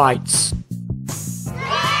new rights.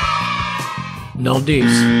 Now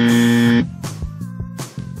these.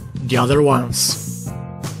 The other ones.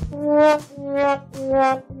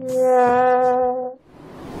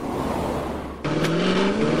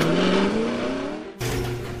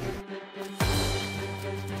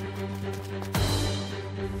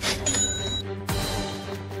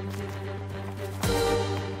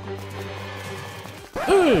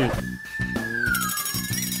 Hey!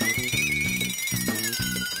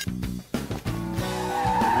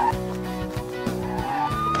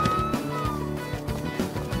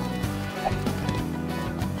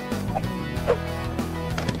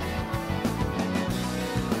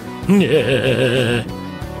 Yeah.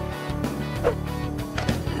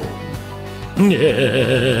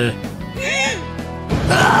 Yeah.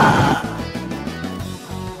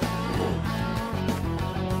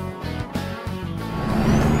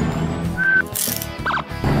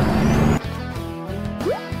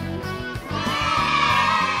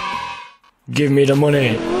 Give me the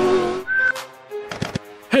money.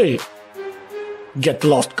 Get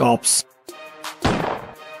lost, cops.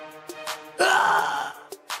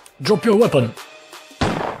 Drop your weapon.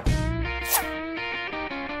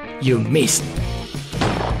 You missed.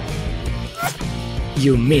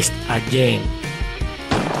 You missed again.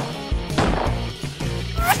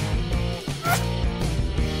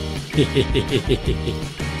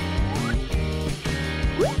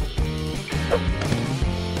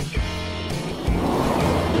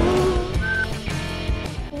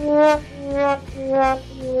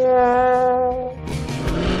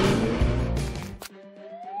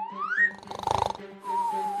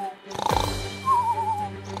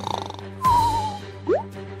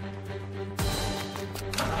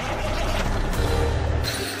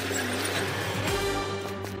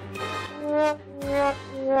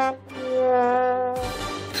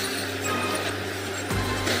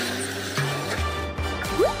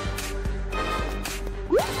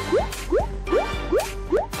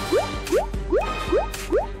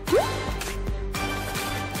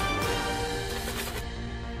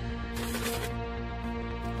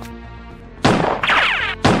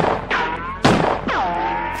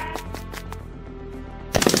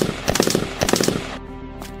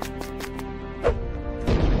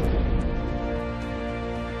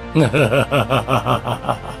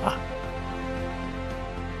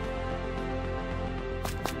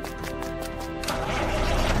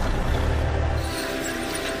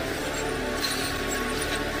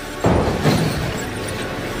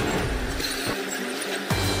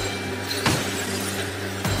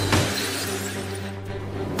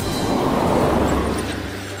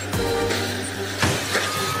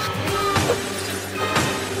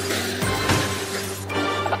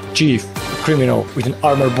 Chief, a criminal with an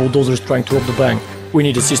armored bulldozer is trying to rob the bank. We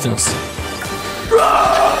need assistance.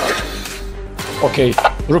 Okay,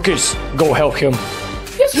 rookies, go help him.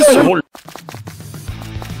 Yes, Yes, sir.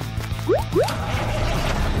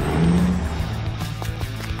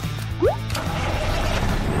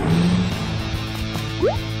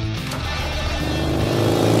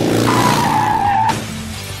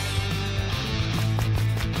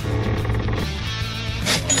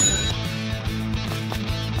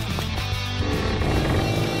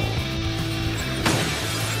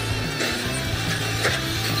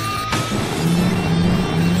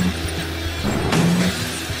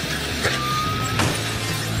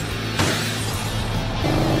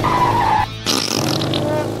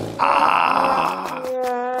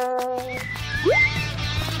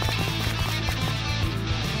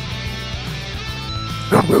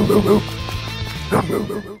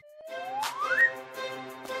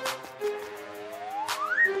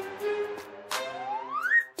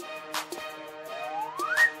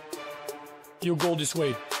 You go this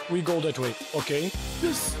way, we go that way, okay?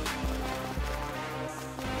 Yes.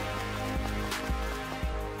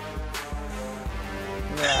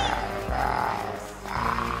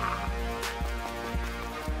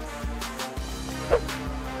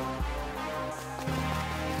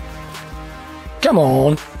 Come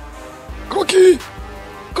on. Crocky!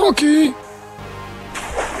 Crocky!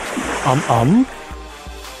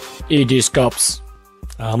 Eat these cups.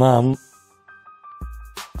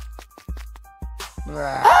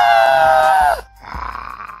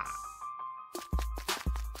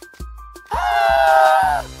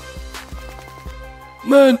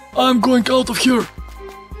 Man, I'm going out of here.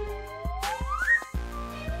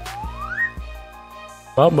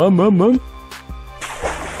 Mom.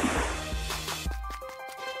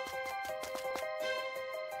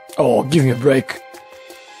 Oh, give me a break.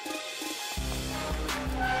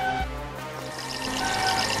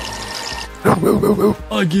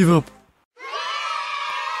 I give up.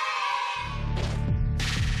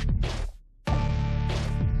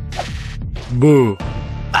 Boo.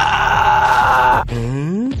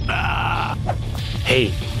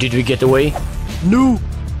 Hey, did we get away? No.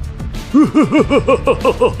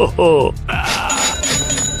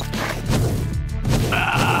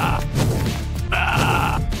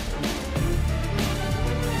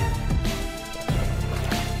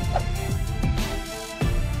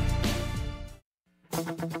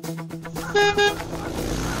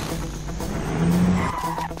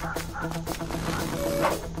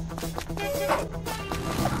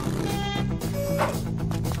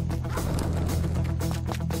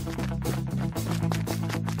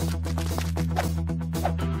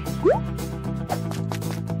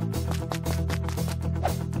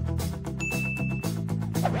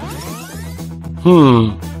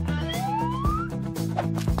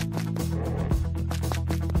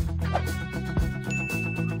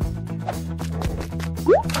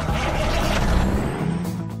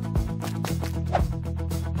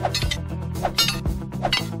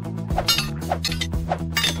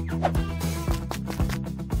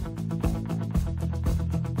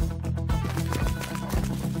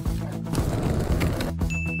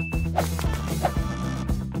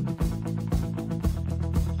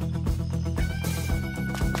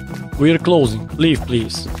 We're closing. Leave,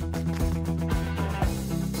 please.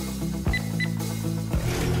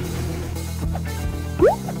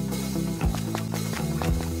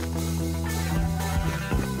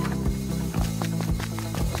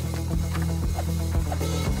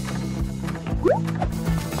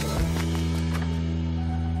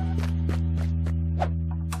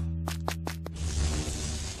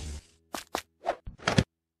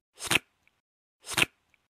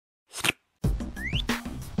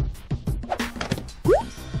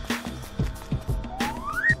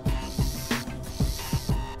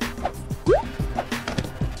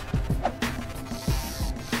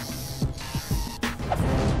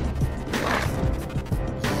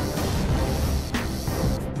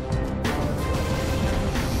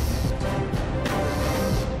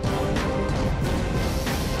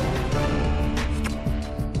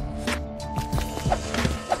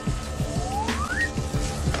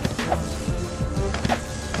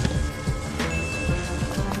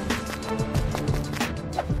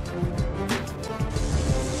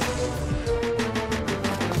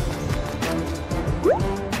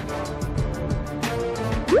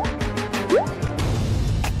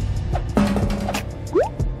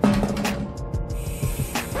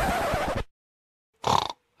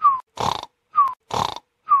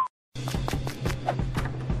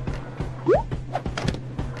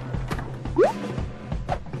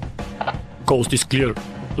 Coast is clear.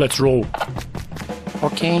 Let's roll.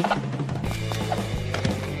 Okay.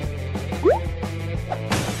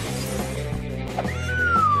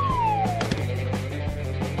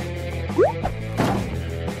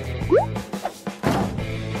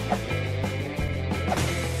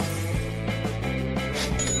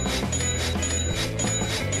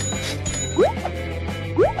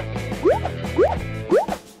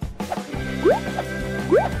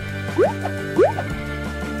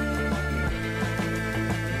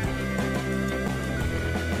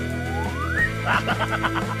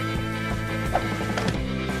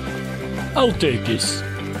 I'll take this.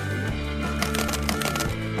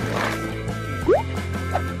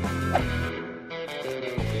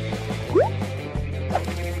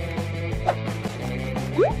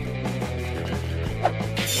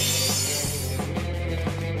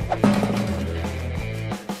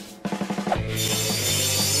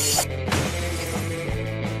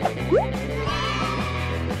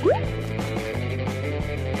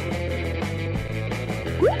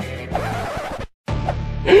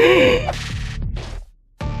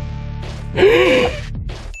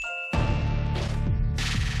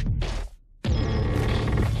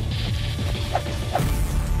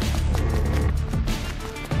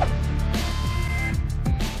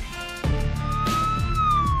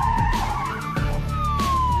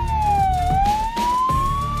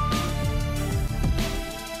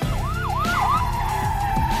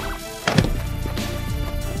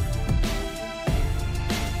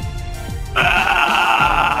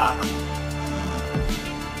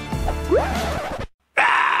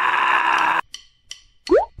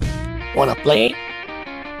 Wanna play?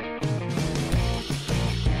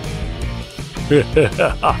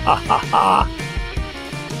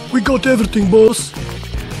 We got everything, boss.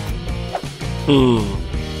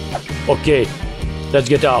 Okay, let's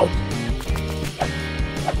get out.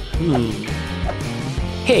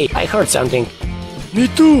 Hey, I heard something. Me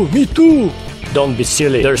too, me too. Don't be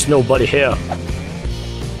silly, there's nobody here.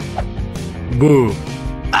 Boo.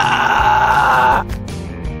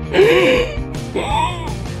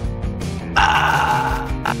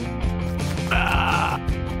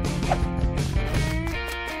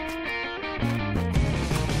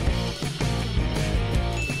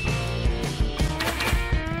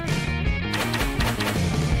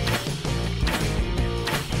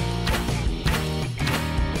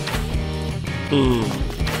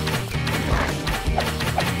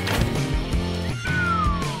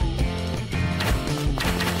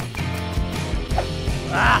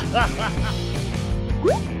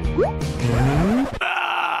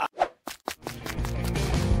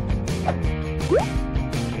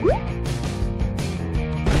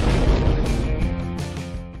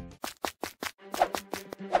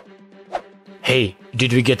 Hey,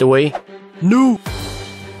 did we get away? No.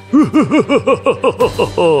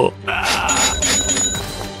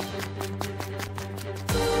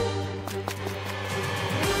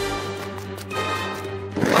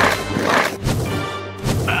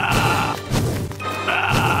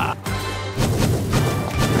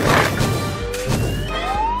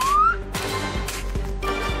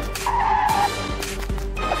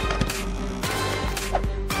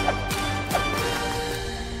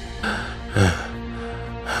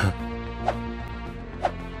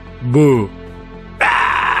 Boo.